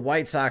 but the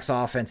White Sox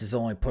offense is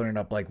only putting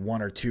up like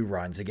 1 or 2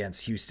 runs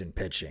against Houston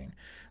pitching.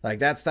 Like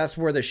that's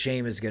where the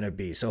shame is going to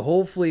be. So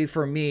hopefully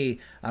for me,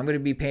 I'm going to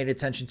be paying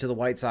attention to the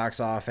White Sox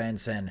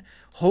offense and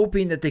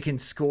hoping that they can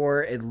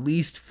score at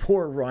least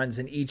 4 runs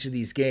in each of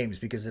these games,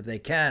 because if they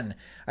can,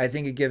 I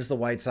think it gives the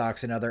White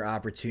Sox another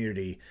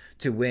opportunity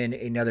to win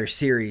another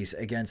series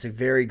against a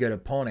very good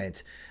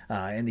opponent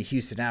in the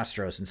Houston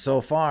Astros. And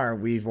so far,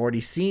 we've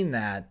already seen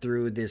that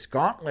through this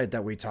gauntlet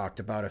that we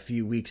talked about a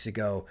few weeks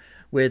ago,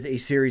 with a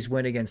series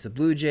win against the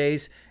Blue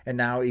Jays and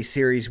now a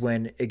series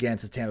win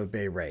against the Tampa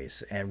Bay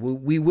Rays. And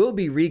we will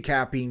be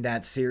recapping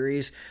that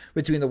series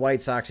between the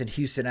White Sox and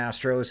Houston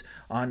Astros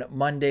on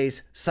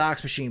Monday's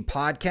Sox Machine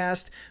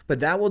podcast. But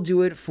that will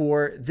do it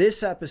for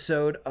this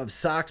episode of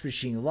Sox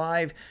Machine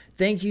Live.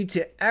 Thank you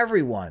to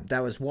everyone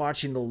that was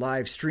watching the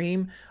live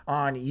stream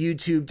on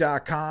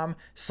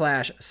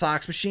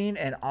youtube.com/SoxMachine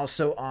and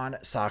also on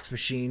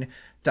SoxMachine.com.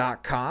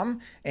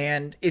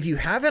 And if you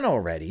haven't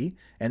already,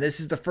 and this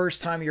is the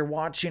first time you're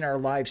watching our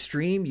live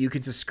stream, you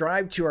can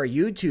subscribe to our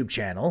YouTube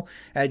channel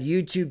at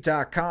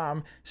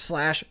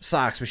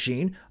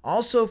youtube.com/SoxMachine.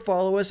 Also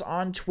follow us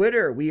on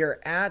Twitter. We are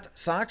at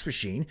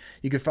SoxMachine.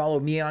 You can follow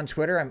me on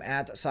Twitter. I'm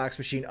at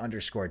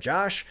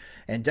SoxMachine_Josh.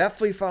 And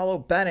definitely follow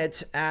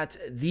Bennett at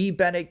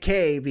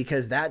TheBennettK,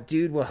 because that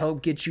dude will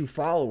help get you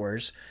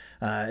followers,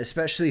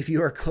 especially if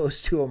you are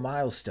close to a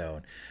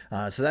milestone.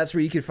 So that's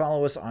where you can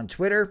follow us on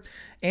Twitter.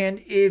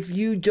 And if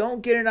you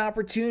don't get an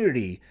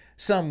opportunity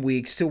some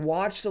weeks to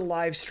watch the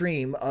live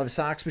stream of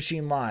Sox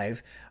Machine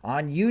Live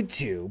on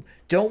YouTube,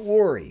 don't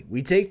worry.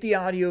 We take the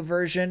audio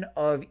version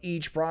of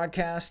each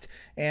broadcast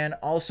and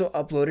also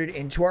upload it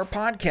into our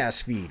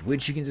podcast feed,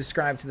 which you can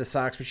subscribe to the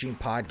Sox Machine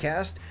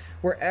podcast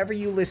wherever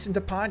you listen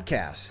to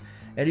podcasts.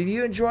 And if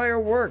you enjoy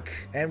our work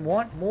and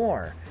want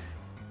more,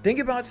 think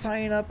about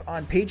signing up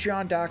on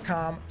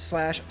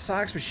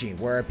patreon.com/SoxMachine,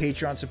 where our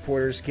Patreon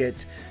supporters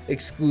get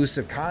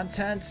exclusive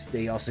content.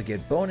 They also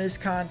get bonus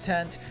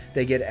content.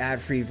 They get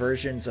ad-free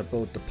versions of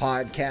both the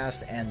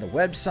podcast and the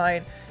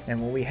website.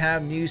 And when we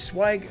have new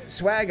swag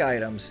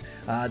items,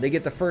 they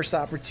get the first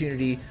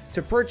opportunity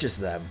to purchase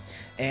them.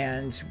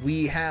 And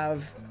we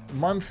have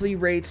monthly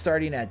rates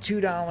starting at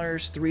 $2,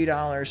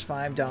 $3,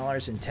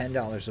 $5, and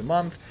 $10 a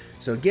month.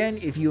 So again,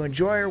 if you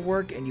enjoy our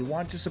work and you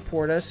want to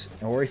support us,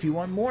 or if you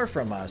want more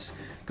from us,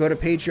 go to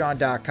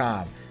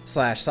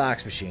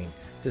patreon.com/SoxMachine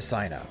to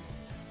sign up.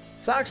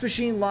 Sox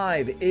Machine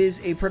Live is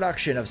a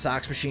production of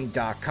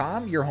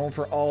SoxMachine.com, your home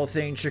for all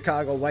things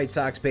Chicago White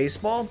Sox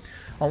baseball.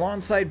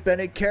 Alongside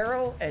Bennett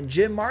Carroll and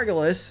Jim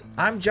Margulis,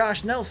 I'm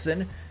Josh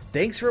Nelson.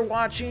 Thanks for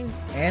watching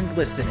and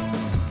listening.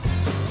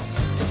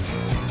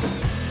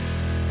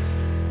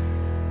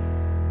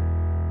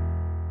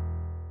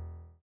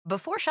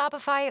 Before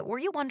Shopify, were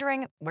you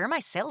wondering, where are my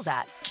sales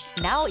at?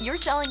 Now you're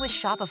selling with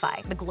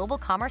Shopify, the global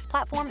commerce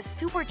platform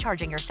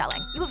supercharging your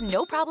selling. You have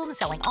no problem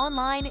selling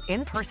online,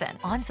 in person,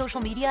 on social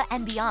media,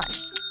 and beyond.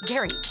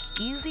 Gary,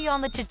 easy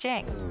on the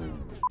cha-ching.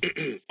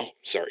 Oh,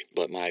 sorry,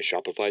 but my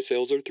Shopify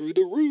sales are through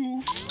the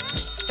roof.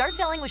 Start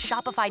selling with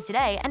Shopify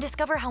today and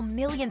discover how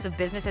millions of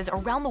businesses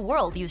around the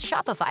world use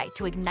Shopify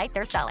to ignite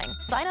their selling.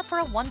 Sign up for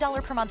a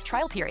 $1 per month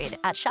trial period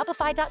at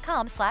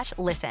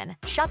shopify.com/listen.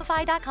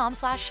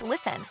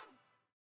 Shopify.com/listen.